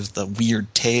just sort of the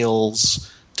weird tales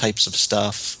types of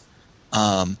stuff,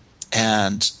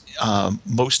 and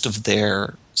most of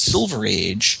their Silver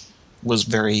Age was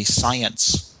very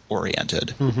science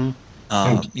oriented,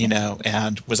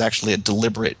 and was actually a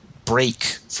deliberate break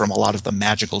from a lot of the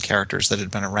magical characters that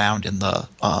had been around in the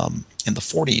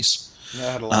 40s. Yeah,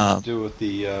 it had a lot to do with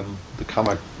the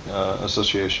comic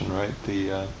association, right?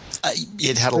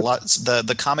 It had a lot.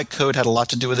 The comic code had a lot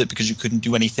to do with it, because you couldn't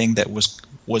do anything that was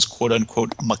quote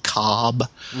unquote macabre.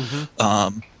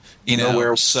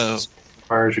 Nowhere so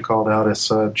as you called out as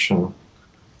such, and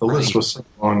the list was so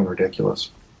long and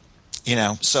ridiculous.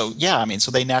 So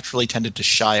they naturally tended to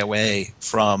shy away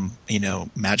from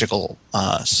magical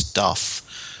stuff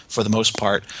for the most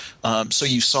part. So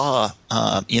you saw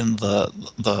in a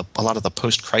lot of the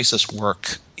post-crisis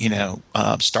work,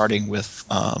 starting with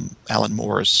Alan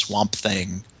Moore's Swamp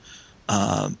Thing,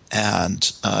 and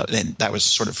that was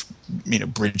sort of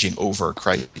bridging over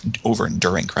and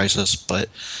during Crisis, but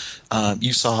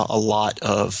you saw a lot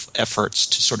of efforts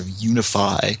to sort of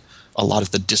unify a lot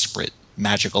of the disparate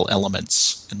magical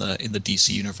elements in the DC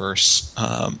universe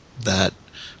that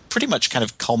pretty much kind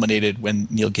of culminated when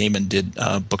Neil Gaiman did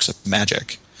Books of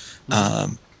Magic,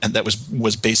 and that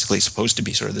was basically supposed to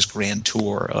be sort of this grand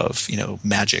tour of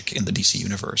magic in the DC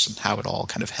universe and how it all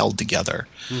kind of held together.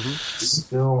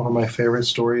 Still one of my favorite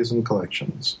stories and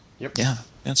collections. Yep. Yeah,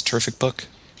 it's a terrific book.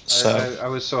 So I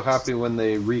was so happy when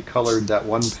they recolored that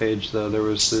one page, though.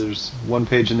 There's one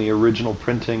page in the original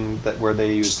printing where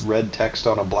they used red text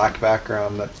on a black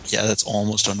background. That's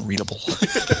almost unreadable.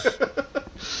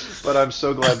 But I'm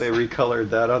so glad they recolored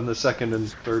that on the second and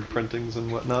third printings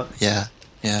and whatnot. Yeah.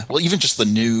 Well, even just the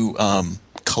new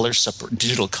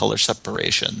digital color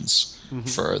separations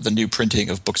for the new printing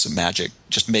of Books of Magic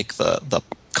just make the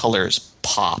colors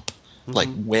pop like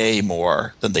way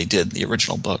more than they did in the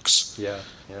original books. Yeah,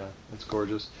 it's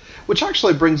gorgeous. Which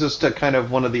actually brings us to kind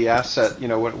of one of the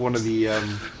one of the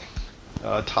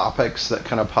topics that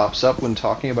kind of pops up when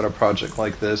talking about a project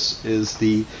like this is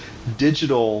the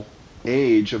digital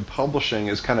age of publishing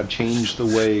has kind of changed the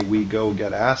way we go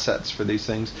get assets for these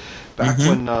things. Back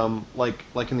when,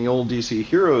 like in the old DC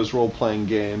Heroes role-playing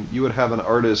game, you would have an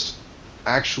artist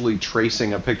actually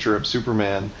tracing a picture of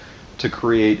Superman to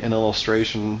create an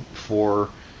illustration for,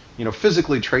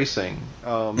 physically tracing in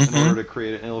order to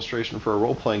create an illustration for a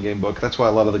role-playing game book. That's why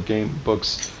a lot of the game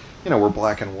books, were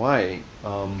black and white,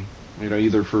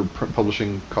 either for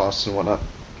publishing costs and whatnot.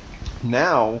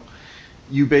 Now,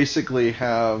 you basically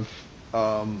have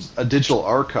a digital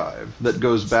archive that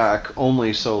goes back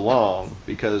only so long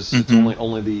because it's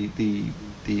only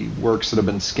the works that have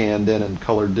been scanned in and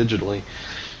colored digitally,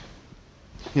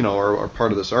 are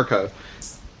part of this archive.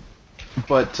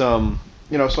 But so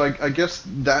I guess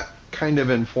that kind of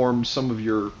informed some of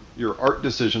your art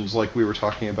decisions, like we were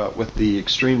talking about with the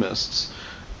Extremists.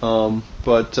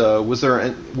 But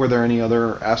were there any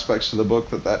other aspects to the book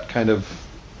that kind of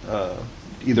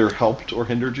either helped or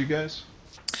hindered you guys?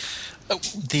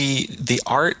 The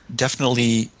art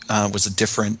definitely was a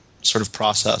different sort of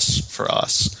process for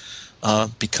us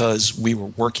because we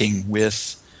were working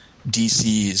with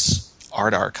DC's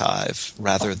art archive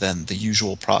rather than the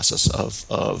usual process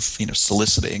of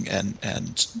soliciting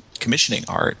and commissioning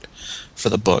art for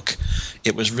the book.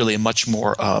 It was really much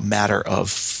more a matter of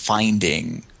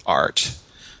finding art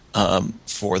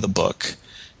for the book,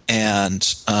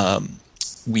 and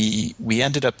we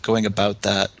ended up going about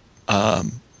that.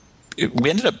 We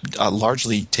ended up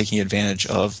largely taking advantage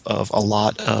of a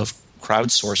lot of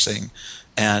crowdsourcing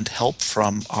and help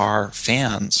from our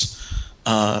fans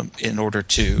in order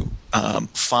to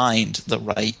find the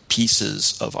right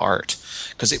pieces of art,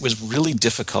 because it was really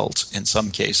difficult in some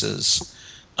cases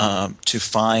to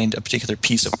find a particular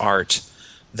piece of art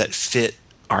that fit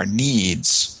our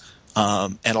needs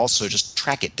and also just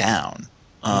track it down.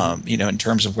 In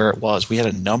terms of where it was, we had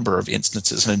a number of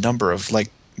instances and a number of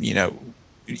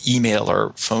email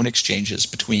or phone exchanges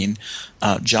between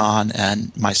John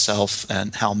and myself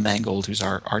and Hal Mangold, who's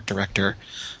our art director,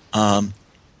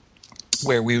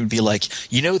 where we would be like,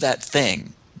 that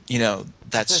thing,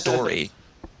 that story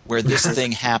where this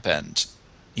thing happened,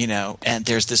 and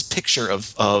there's this picture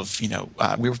of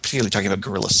we were particularly talking about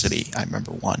Gorilla City. I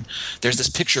remember one. There's this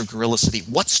picture of Gorilla City.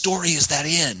 What story is that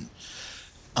in?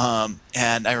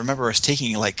 And I remember us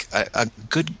taking like a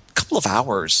good couple of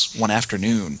hours one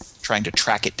afternoon trying to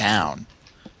track it down,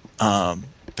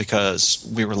 because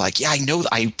we were like, I know,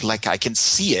 I can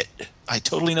see it. I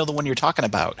totally know the one you're talking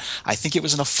about. I think it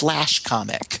was in a Flash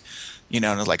comic, and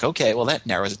I was like, okay, well that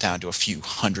narrows it down to a few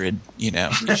hundred,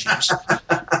 issues.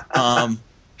 Or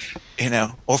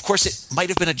of course it might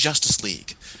have been a Justice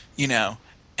League,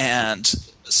 and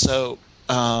so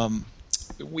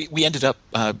we ended up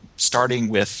starting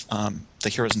with the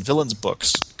Heroes and Villains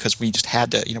books because we just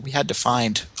had to, we had to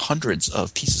find hundreds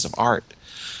of pieces of art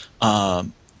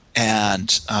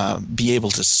and be able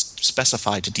to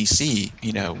specify to DC,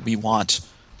 we want,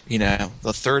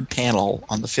 the third panel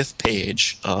on the 5th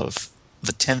page of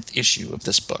the 10th issue of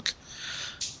this book.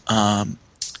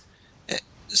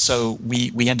 So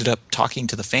we ended up talking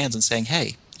to the fans and saying,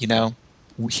 hey,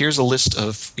 here's a list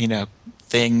of,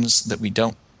 things that we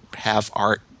don't have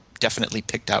art definitely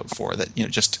picked out for, that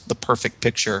just the perfect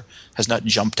picture has not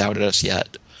jumped out at us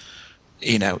yet.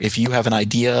 If you have an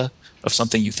idea of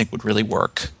something you think would really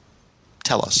work,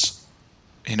 tell us,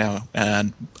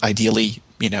 and ideally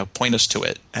point us to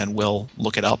it and we'll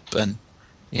look it up, and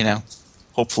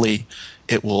hopefully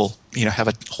it will have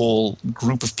a whole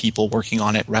group of people working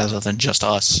on it rather than just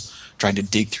us trying to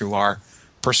dig through our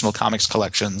personal comics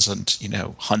collections and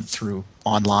hunt through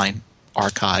online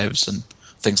archives and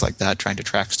things like that, trying to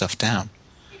track stuff down.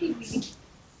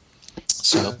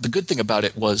 So the good thing about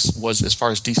it was as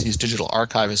far as DC's digital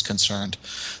archive is concerned,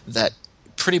 that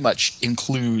pretty much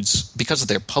includes, because of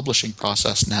their publishing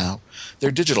process now,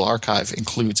 their digital archive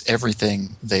includes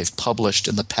everything they've published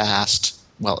in the past.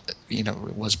 Well,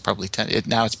 it was probably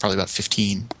now it's probably about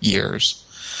 15 years.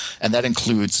 And that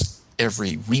includes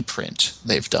every reprint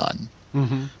they've done.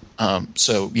 Mm-hmm.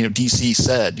 So, DC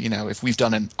said, if we've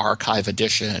done an archive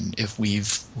edition, if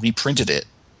we've reprinted it,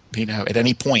 at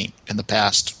any point in the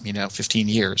past, 15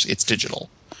 years, it's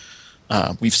digital.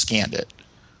 We've scanned it.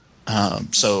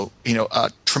 So,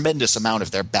 a tremendous amount of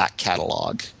their back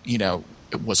catalog, it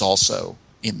was also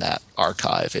in that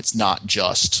archive. It's not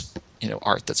just,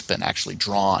 art that's been actually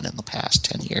drawn in the past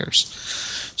 10 years.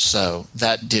 So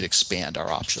that did expand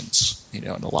our options, in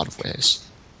a lot of ways.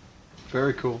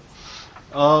 Very cool.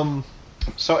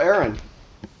 So Aaron,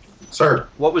 sir,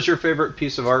 what was your favorite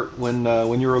piece of art when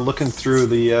you were looking through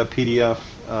the PDF?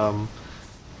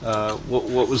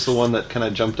 What was the one that kind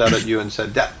of jumped out at you and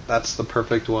said, that's the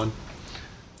perfect one?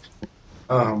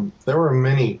 There were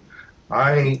many.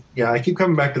 I keep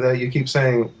coming back to that. You keep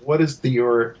saying, "What is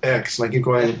your X?" And I keep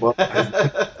going, "Well,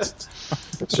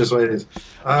 it's just what it is."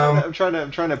 I'm trying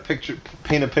to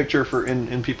paint a picture for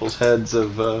in people's heads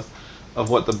of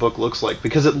what the book looks like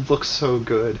because it looks so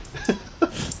good.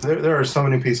 There are so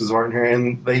many pieces of art in here,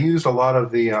 and they used a lot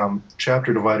of the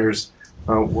chapter dividers.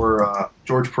 Were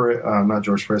George Perez, not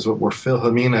George Perez, but were Phil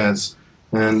Jimenez,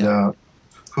 and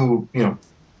who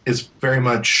is very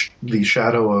much the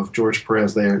shadow of George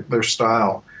Perez. Their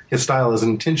style, his style is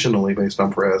intentionally based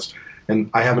on Perez,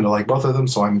 and I happen to like both of them,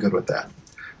 so I'm good with that.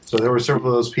 So there were several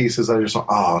of those pieces I just thought,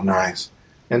 oh, nice,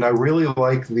 and I really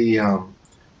like the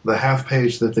half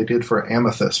page that they did for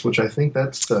Amethyst, which I think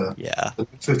that's the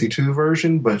 52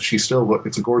 version, but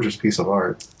it's a gorgeous piece of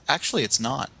art. Actually, it's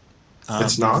not.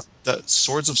 It's not? The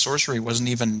Swords of Sorcery wasn't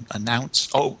even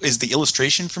announced. Oh, is the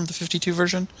illustration from the 52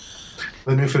 version?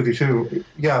 The new 52.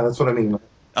 Yeah, that's what I mean.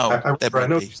 Oh, I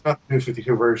know it's not the new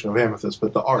 52 version of Amethyst,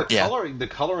 but the art. The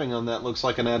coloring on that looks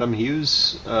like an Adam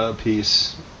Hughes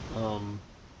piece.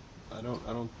 I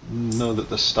don't know that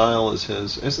the style is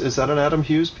his. Is that an Adam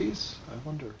Hughes piece? I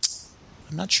wonder.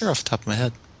 I'm not sure off the top of my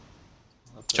head.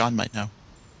 John might know.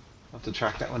 I'll have to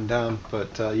track that one down.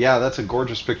 But that's a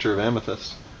gorgeous picture of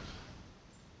Amethyst.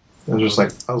 I was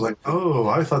like, oh,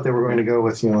 I thought they were going to go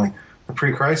with like a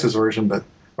pre-crisis version,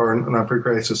 or not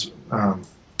pre-crisis,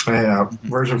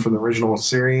 version from the original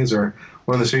series or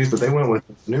one of the series, but they went with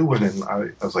the new one, and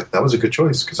I was like, that was a good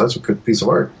choice because that's a good piece of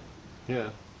art. Yeah.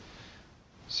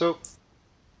 So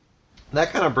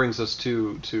that kind of brings us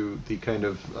to the kind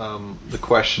of the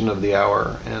question of the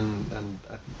hour, and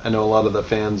I know a lot of the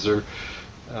fans are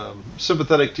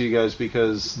sympathetic to you guys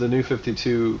because the new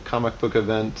 52 comic book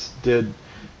event did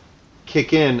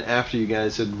kick in after you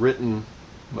guys had written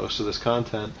most of this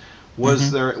content.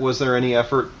 Was there any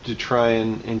effort to try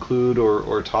and include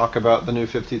or talk about the new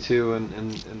 52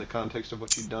 in the context of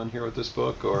what you've done here with this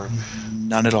book, or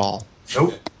none at all?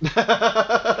 Nope.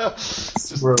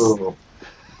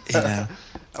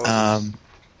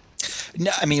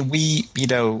 No, I mean we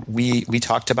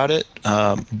talked about it,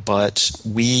 but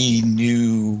we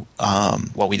knew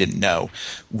we didn't know.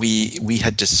 We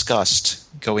had discussed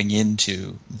going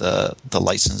into the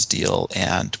license deal,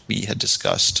 and we had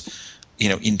discussed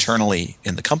internally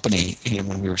in the company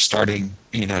when we were starting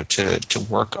to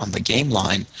work on the game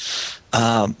line,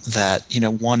 that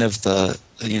one of the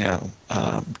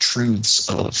truths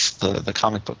of the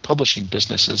comic book publishing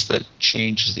business is that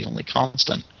change is the only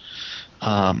constant.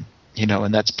 And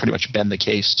that's pretty much been the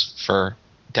case for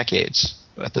decades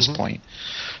at this point.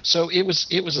 So it was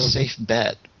a safe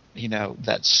bet,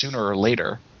 that sooner or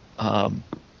later,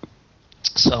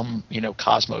 some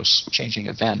cosmos changing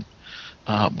event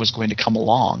was going to come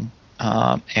along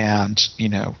and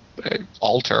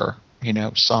alter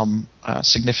some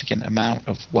significant amount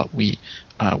of what we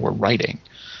were writing.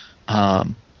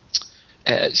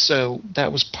 So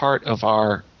that was part of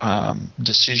our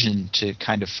decision to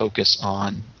kind of focus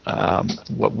on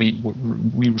what we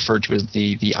refer to as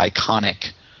the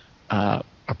iconic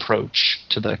approach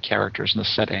to the characters and the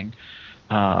setting,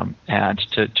 and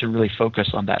to really focus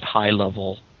on that high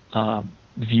level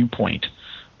viewpoint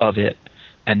of it,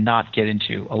 and not get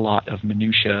into a lot of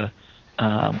minutia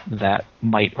that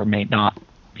might or may not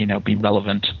be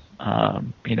relevant,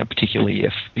 particularly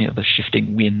if the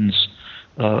shifting winds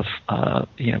of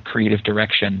creative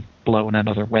direction blow in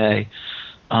another way.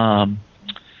 But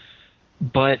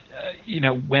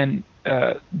when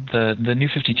the new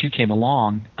 52 came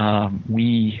along,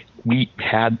 we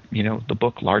had the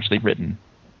book largely written,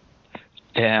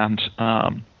 and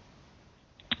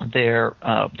there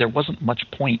wasn't much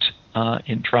point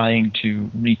in trying to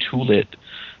retool it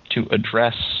to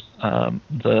address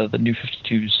the new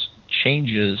 52's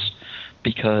changes,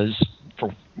 because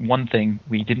for one thing,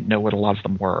 we didn't know what a lot of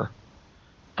them were,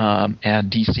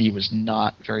 and DC was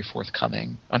not very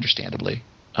forthcoming, understandably,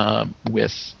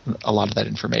 with a lot of that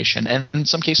information. And in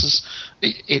some cases,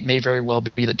 it may very well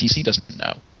be that DC doesn't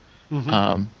know,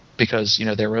 because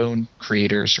their own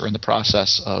creators are in the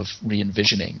process of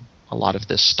re-envisioning a lot of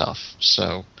this stuff.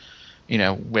 So,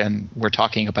 when we're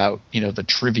talking about the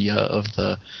trivia of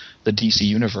the DC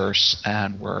universe,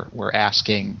 and we're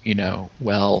asking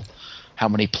well, how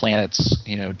many planets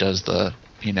does the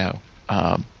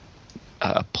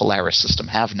Polaris system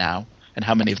have now, and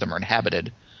how many of them are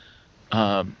inhabited?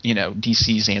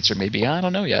 DC's answer may be, I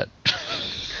don't know yet.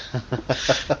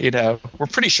 We're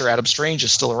pretty sure Adam Strange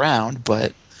is still around,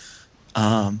 but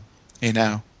I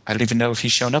don't even know if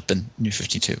he's shown up in New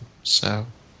 52. So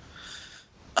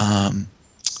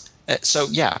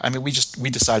yeah, I mean, we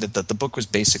decided that the book was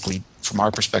basically, from our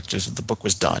perspective, the book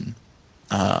was done.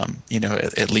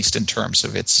 at least in terms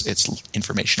of its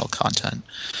informational content.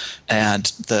 And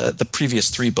the previous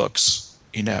 3 books,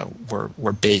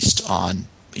 were based on,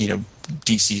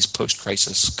 DC's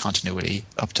post-crisis continuity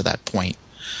up to that point.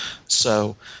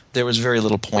 So there was very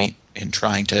little point in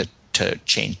trying to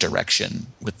change direction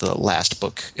with the last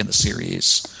book in the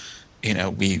series.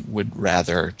 We would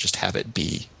rather just have it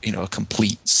be, a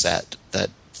complete set that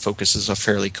focuses a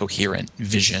fairly coherent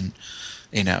vision,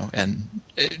 and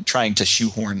trying to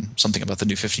shoehorn something about the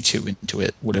New 52 into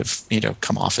it would have,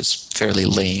 come off as fairly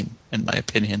lame, in my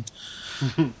opinion.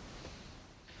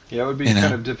 Yeah, it would be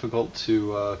kind of difficult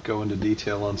to go into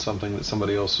detail on something that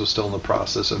somebody else was still in the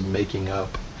process of making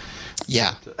up.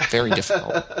 Yeah, very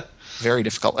difficult. Very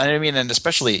difficult. And I mean, and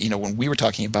especially, when we were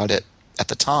talking about it at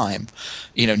the time,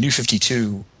 New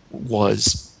 52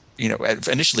 was,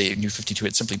 initially New 52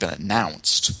 had simply been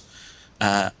announced.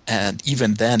 And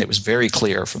even then, it was very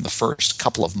clear from the first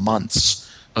couple of months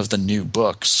of the new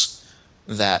books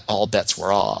that all bets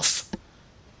were off.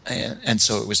 And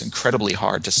so it was incredibly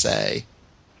hard to say,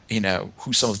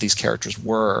 who some of these characters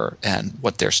were and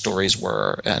what their stories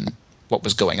were and what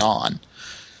was going on.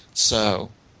 So,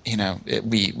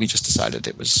 we just decided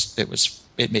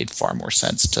it made far more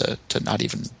sense to not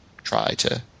even try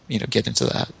to, get into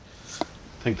that.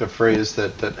 I think the phrase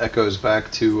that echoes back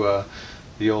to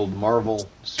the old Marvel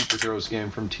superheroes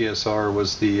game from TSR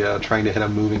was the trying to hit a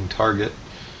moving target.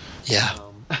 Yeah.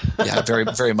 Yeah, very,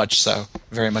 very much so.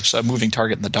 Very much so. A moving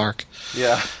target in the dark.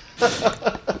 Yeah.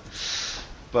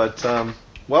 But,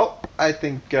 I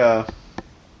think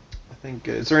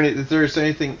is there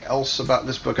anything else about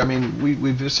this book? I mean,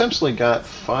 we've essentially got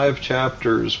 5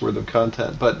 chapters worth of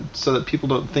content, but so that people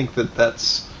don't think that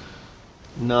that's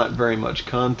not very much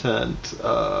content,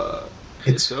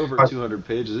 it's over 200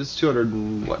 pages. It's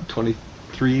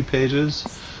 23 pages?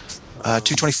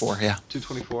 224, yeah.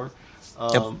 224.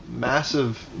 Yep.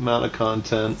 Massive amount of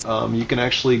content. You can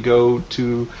actually go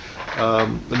to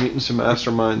the Mutants and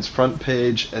Masterminds front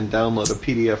page and download a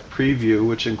PDF preview,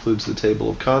 which includes the table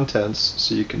of contents,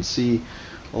 so you can see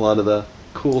a lot of the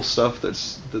cool stuff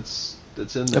that's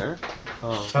in there.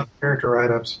 Ton of character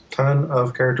write-ups.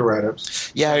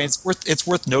 Yeah, it's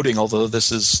worth noting, although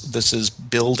this is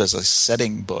billed as a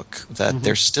setting book, that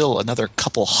there's still another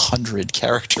couple hundred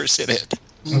characters in it.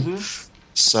 Mm-hmm.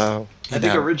 So I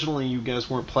think originally you guys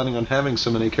weren't planning on having so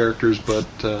many characters, but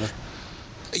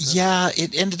yeah,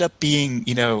 it ended up being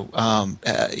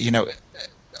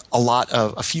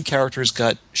a few characters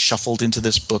got shuffled into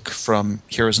this book from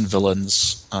Heroes and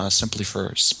Villains simply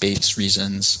for space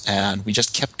reasons, and we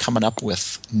just kept coming up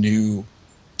with new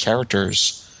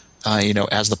characters.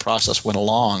 As the process went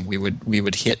along, we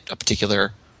would hit a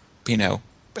particular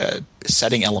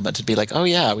setting element and be like, oh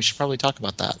yeah, we should probably talk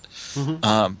about that.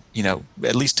 Mm-hmm.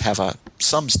 At least have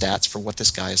some stats for what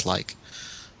this guy is like.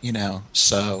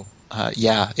 So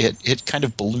it kind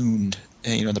of ballooned.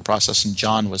 In the process, and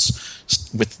John was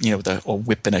with a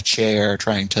whip and a chair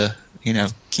trying to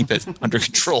keep it under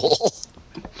control.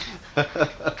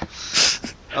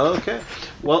 Okay,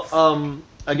 well,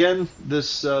 again,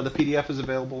 this the PDF is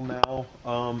available now.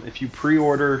 If you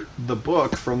pre-order the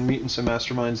book from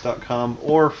mutantsandmasterminds.com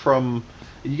or from,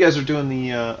 you guys are doing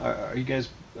the are you guys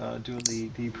doing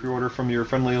the pre-order from your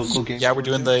friendly local game? Yeah, we're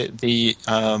doing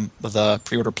the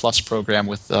pre-order plus program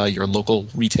with your local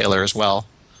retailer as well.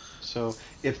 So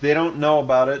if they don't know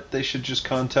about it, they should just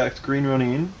contact Green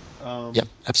Ronin. Yep,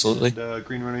 absolutely. And,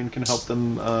 Green Ronin can help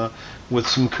them with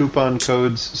some coupon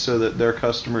codes so that their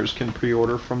customers can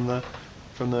pre-order from the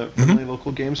friendly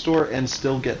local game store and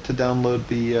still get to download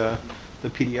the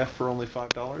PDF for only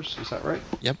 $5. Is that right?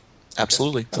 Yep,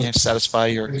 absolutely. Okay. Yeah, satisfy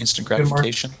your instant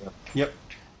gratification. Yep.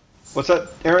 What's that,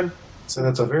 Aaron? So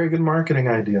that's a very good marketing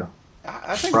idea.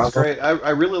 I think it's great. I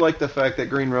really like the fact that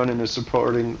Green Ronin is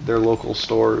supporting their local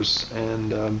stores,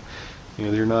 and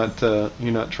you're not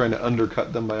trying to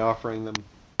undercut them by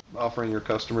offering your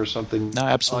customers something. No,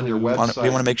 absolutely. On your website.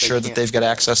 We want to make sure that they've got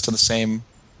access to the same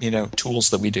tools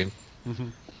that we do. Mm-hmm.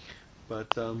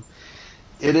 But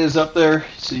it is up there,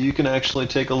 so you can actually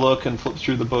take a look and flip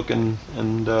through the book and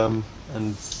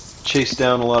chase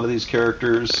down a lot of these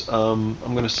characters. I'm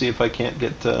going to see if I can't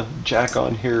get Jack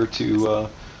on here to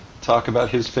talk about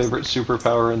his favorite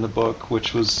superpower in the book,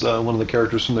 which was one of the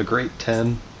characters from the Great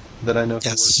 10 that I know he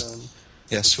worked on.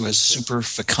 Yes, who has super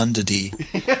fecundity.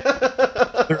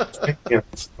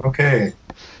 Okay.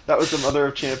 That was the Mother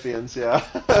of Champions, yeah.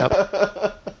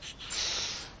 Yep.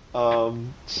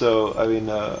 So, I mean,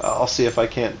 I'll see if I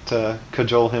can't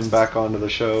cajole him back onto the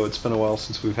show. It's been a while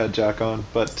since we've had Jack on.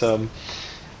 But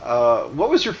What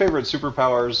was your favorite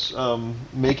superpowers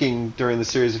making during the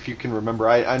series, if you can remember?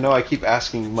 I know I keep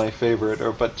asking my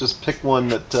favorite, but just pick one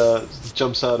that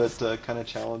jumps out at kind of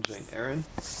challenging. Aaron?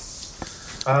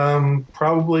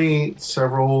 Probably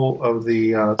several of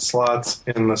the slots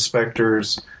in the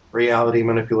Spectre's reality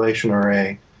manipulation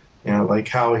array. Like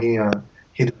how he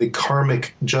did the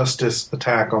karmic justice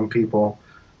attack on people,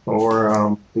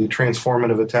 or the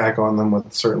transformative attack on them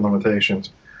with certain limitations.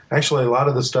 Actually, a lot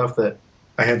of the stuff that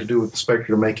I had to do with the Spectre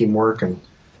to make him work and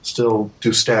still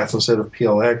do stats instead of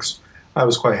PLX, I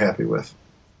was quite happy with.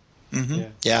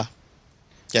 Mm-hmm. Yeah.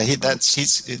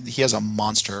 He has a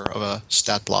monster of a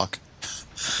stat block.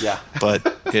 Yeah,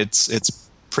 but it's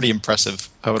pretty impressive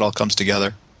how it all comes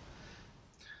together.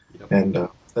 Yep. And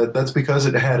that's because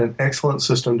it had an excellent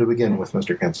system to begin with,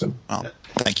 Mr. Kenson. Oh,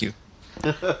 thank you.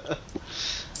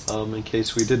 In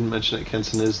case we didn't mention it,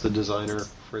 Kenson is the designer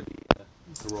for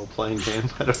the role-playing game.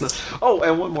 I don't know. Oh,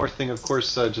 and one more thing, of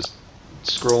course, just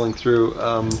scrolling through,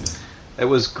 it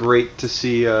was great to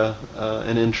see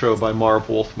an intro by Marv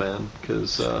Wolfman,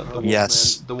 because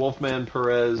the Wolfman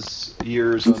Perez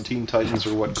years on Teen Titans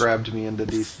are what grabbed me into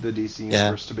the DC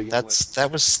universe to begin with.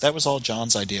 That was all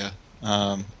John's idea,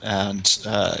 he's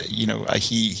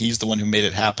the one who made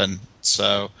it happen.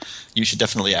 So you should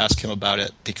definitely ask him about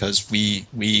it, because we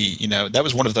that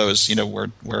was one of those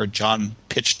where John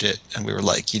pitched it and we were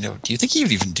like, do you think he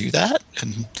would even do that?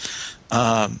 And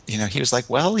he was like,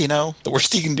 well, the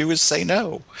worst he can do is say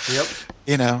no. Yep.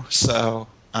 So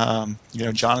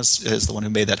John is the one who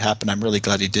made that happen. I'm really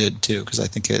glad he did too, because I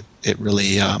think it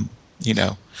really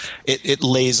it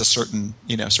lays a certain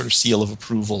sort of seal of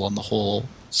approval on the whole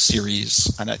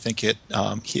series, and I think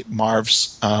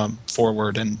Marv's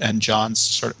forward and John's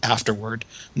sort of afterward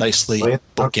nicely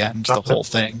bookends the whole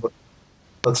thing.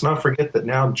 Let's not forget that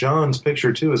now John's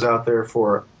picture too is out there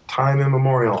for time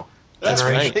immemorial. That's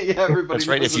right. Yeah, that's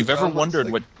right. If you've ever wondered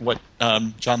what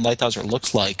John Lighthouser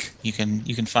looks like, you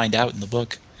can find out in the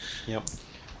book. Yep.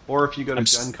 Or if you go to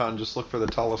Gen Con, just look for the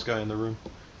tallest guy in the room.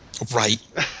 Right.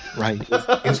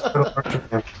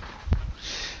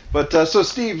 But so,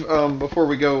 Steve, before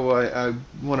we go, I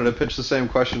wanted to pitch the same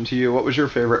question to you. What was your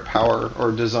favorite power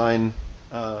or design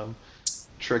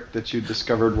trick that you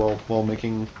discovered while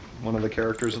making one of the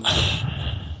characters in the book?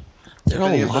 There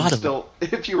are a lot of them.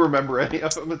 If you remember any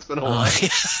of them, it's been a while.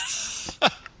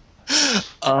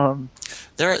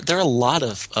 There are a lot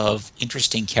of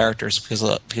interesting characters because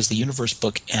the universe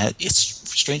book, it's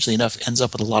strangely enough, ends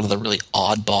up with a lot of the really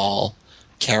oddball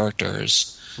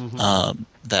characters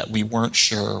that we weren't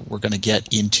sure were going to get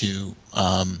into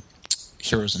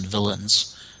heroes and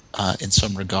villains in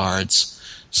some regards.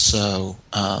 So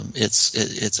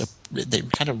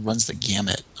it kind of runs the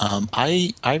gamut.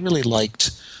 I really liked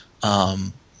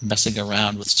messing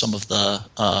around with some of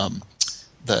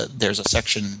there's a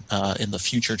section in the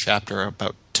future chapter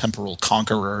about temporal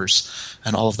conquerors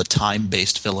and all of the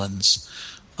time-based villains.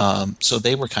 So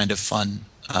they were kind of fun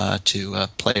to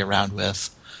play around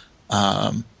with.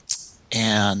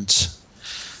 And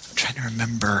I'm trying to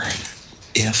remember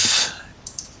if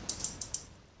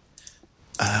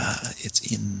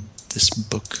it's in this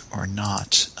book or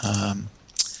not.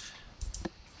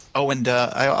 And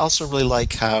I also really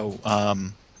like how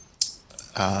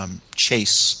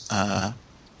Chase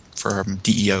from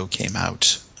DEO came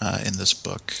out in this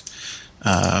book,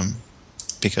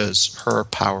 because her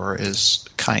power is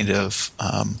kind of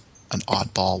an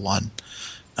oddball one,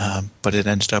 but it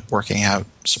ended up working out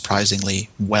surprisingly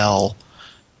well,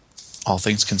 all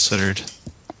things considered.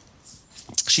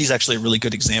 She's actually a really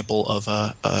good example of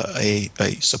a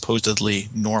supposedly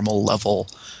normal level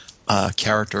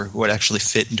character who would actually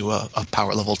fit into a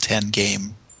power level 10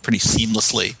 game pretty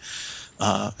seamlessly,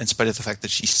 in spite of the fact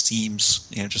that she seems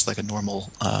just like a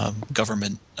normal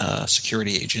government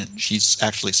security agent. She's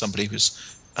actually somebody whose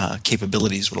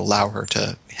capabilities would allow her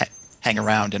to hang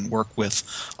around and work with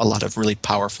a lot of really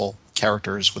powerful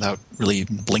characters without really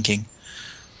even blinking.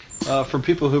 For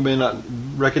people who may not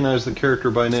recognize the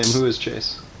character by name, who is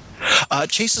Chase?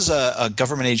 Chase is a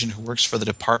government agent who works for the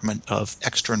Department of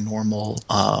Extra Normal.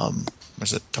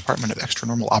 Department of Extra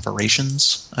Normal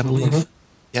Operations, I believe. Mm-hmm.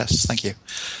 Yes, thank you.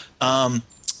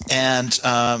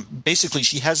 Basically,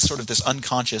 she has sort of this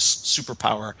unconscious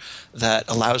superpower that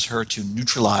allows her to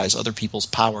neutralize other people's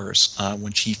powers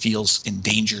when she feels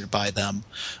endangered by them.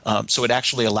 So it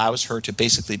actually allows her to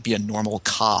basically be a normal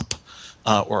cop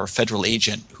or a federal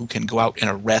agent who can go out and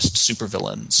arrest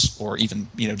supervillains or even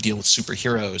deal with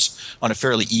superheroes on a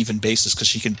fairly even basis, because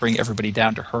she can bring everybody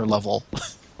down to her level.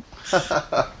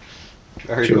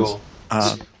 Very cool.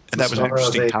 And that was an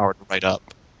interesting power to write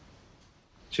up.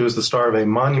 She was the star of a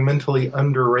monumentally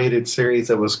underrated series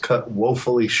that was cut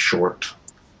woefully short.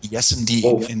 Yes, indeed.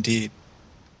 Wolf. Indeed.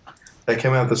 That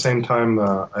came out at the same time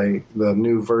the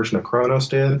new version of Chronos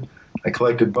did. I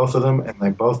collected both of them, and they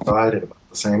both died at about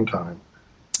the same time.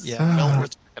 Yeah, well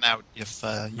worth checking out if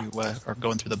you are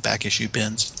going through the back issue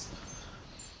bins.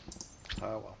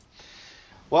 Oh,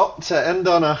 well, to end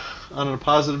on a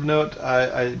positive note,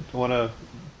 I want to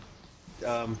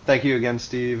thank you again,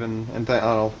 Steve, and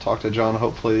I'll talk to John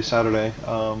hopefully Saturday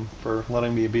for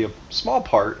letting me be a small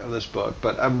part of this book.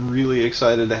 But I'm really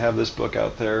excited to have this book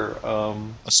out there.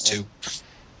 Us too.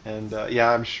 And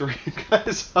yeah, I'm sure you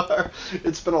guys are.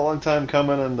 It's been a long time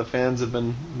coming, and the fans have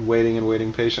been waiting and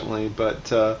waiting patiently.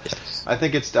 But Yes. I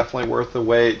think it's definitely worth the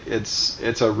wait.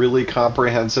 It's a really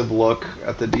comprehensive look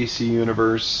at the DC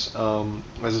universe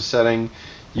as a setting.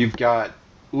 You've got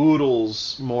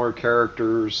oodles more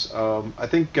characters. I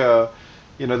think there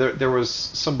was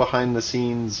some behind the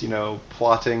scenes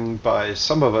plotting by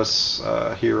some of us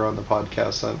here on the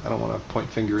podcast. I don't want to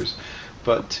point fingers,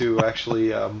 but to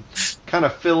actually kind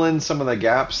of fill in some of the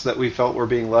gaps that we felt were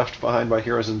being left behind by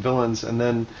heroes and villains. And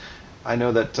then I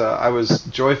know that I was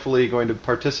joyfully going to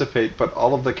participate, but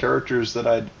all of the characters that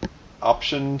I'd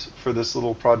optioned for this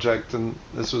little project, and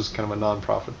this was kind of a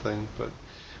non-profit thing, but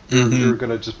we were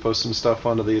going to just post some stuff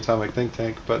onto the Atomic Think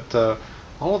Tank, but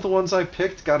all of the ones I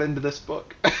picked got into this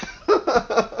book. Yep.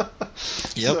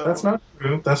 So- That's not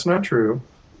true. That's not true.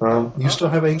 You still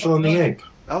have Angel and the Ape.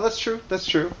 Oh, that's true. That's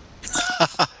true.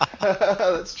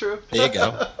 That's true. There you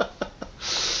go.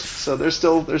 So there's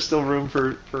still room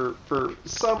for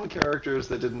some characters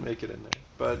that didn't make it in there.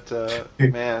 But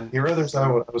man, Your others, I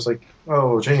was like,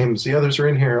 oh, James, the others are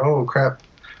in here. Oh, crap.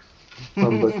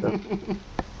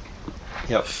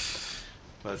 Yep.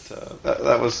 But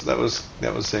that was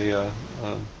a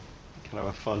kind of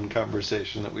a fun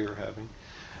conversation that we were having.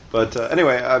 But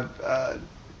anyway,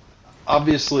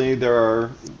 obviously there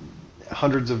are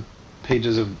hundreds of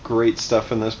pages of great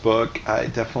stuff in this book. I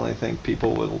definitely think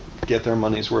people will get their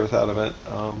money's worth out of it.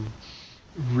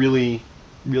 Really,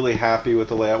 really happy with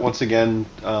the layout. Once again,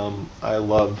 I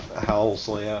love Howl's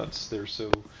layouts. They're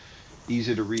so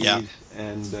easy to read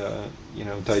and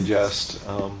digest.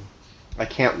 I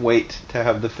can't wait to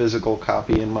have the physical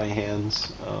copy in my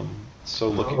hands. So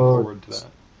looking forward to that.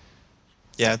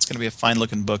 Yeah, it's going to be a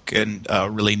fine-looking book and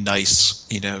really nice,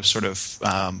 sort of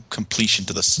completion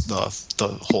to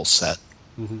the whole set.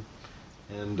 Mm-hmm.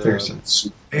 And There's a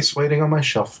space waiting on my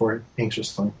shelf for it,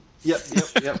 anxiously. Yep.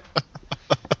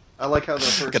 I like how the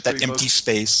first Got that three empty books,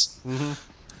 space. Mm-hmm.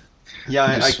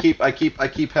 Yeah, I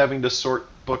keep having to sort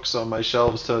books on my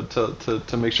shelves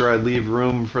to make sure I leave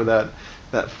room for that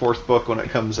fourth book when it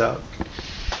comes out.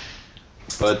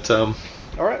 But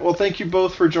all right, well, thank you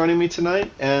both for joining me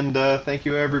tonight, and thank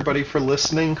you everybody for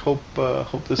listening. Hope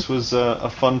this was a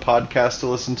fun podcast to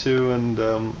listen to, and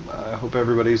I hope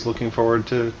everybody's looking forward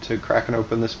to cracking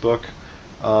open this book.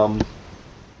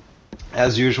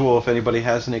 As usual, if anybody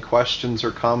has any questions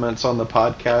or comments on the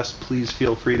podcast, please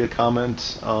feel free to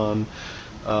comment on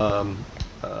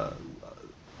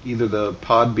either the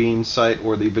Podbean site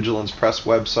or the Vigilance Press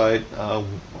website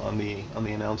on the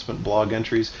announcement blog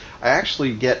entries. I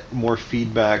actually get more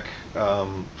feedback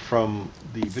from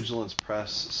the Vigilance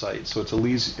Press site, so it's a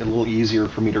little easier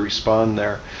for me to respond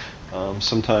there.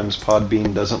 Sometimes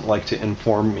Podbean doesn't like to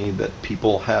inform me that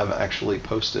people have actually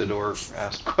posted or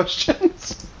asked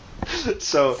questions.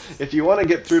 So if you want to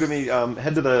get through to me,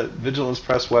 head to the Vigilance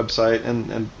Press website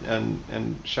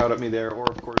and shout at me there. Or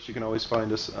of course you can always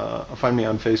find me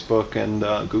on Facebook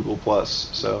and Google+.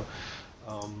 So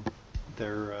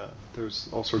there's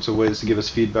all sorts of ways to give us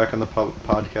feedback on the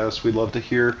podcast. We'd love to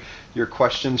hear your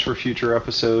questions for future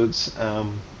episodes.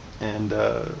 And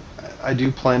I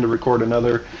do plan to record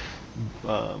another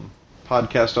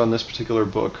podcast on this particular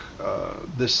book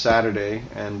this Saturday,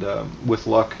 and with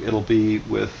luck it'll be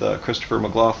with Christopher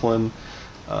McLaughlin,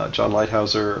 John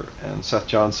Lighthouser, and Seth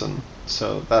Johnson.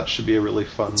 So that should be a really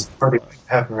fun Party waiting to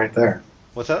happen right there.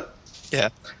 What's that? Yeah.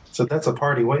 So that's a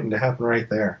party waiting to happen right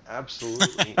there.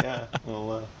 Absolutely, yeah.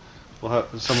 Well,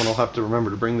 someone will have to remember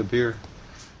to bring the beer.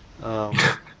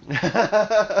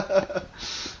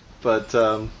 But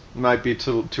might be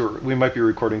we might be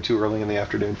recording too early in the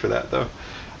afternoon for that, though.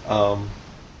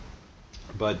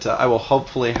 But I will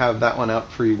hopefully have that one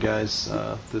out for you guys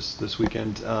this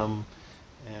weekend.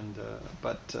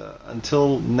 But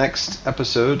until next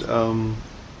episode,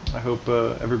 I hope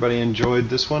everybody enjoyed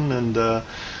this one, and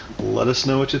let us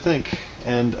know what you think.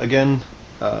 And again,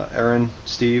 Aaron,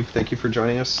 Steve, thank you for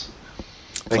joining us.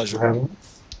 Thanks for having me.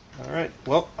 All right.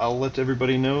 Well, I'll let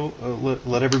everybody know.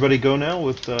 Let everybody go now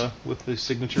with the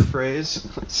signature phrase: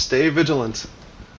 "Stay vigilant."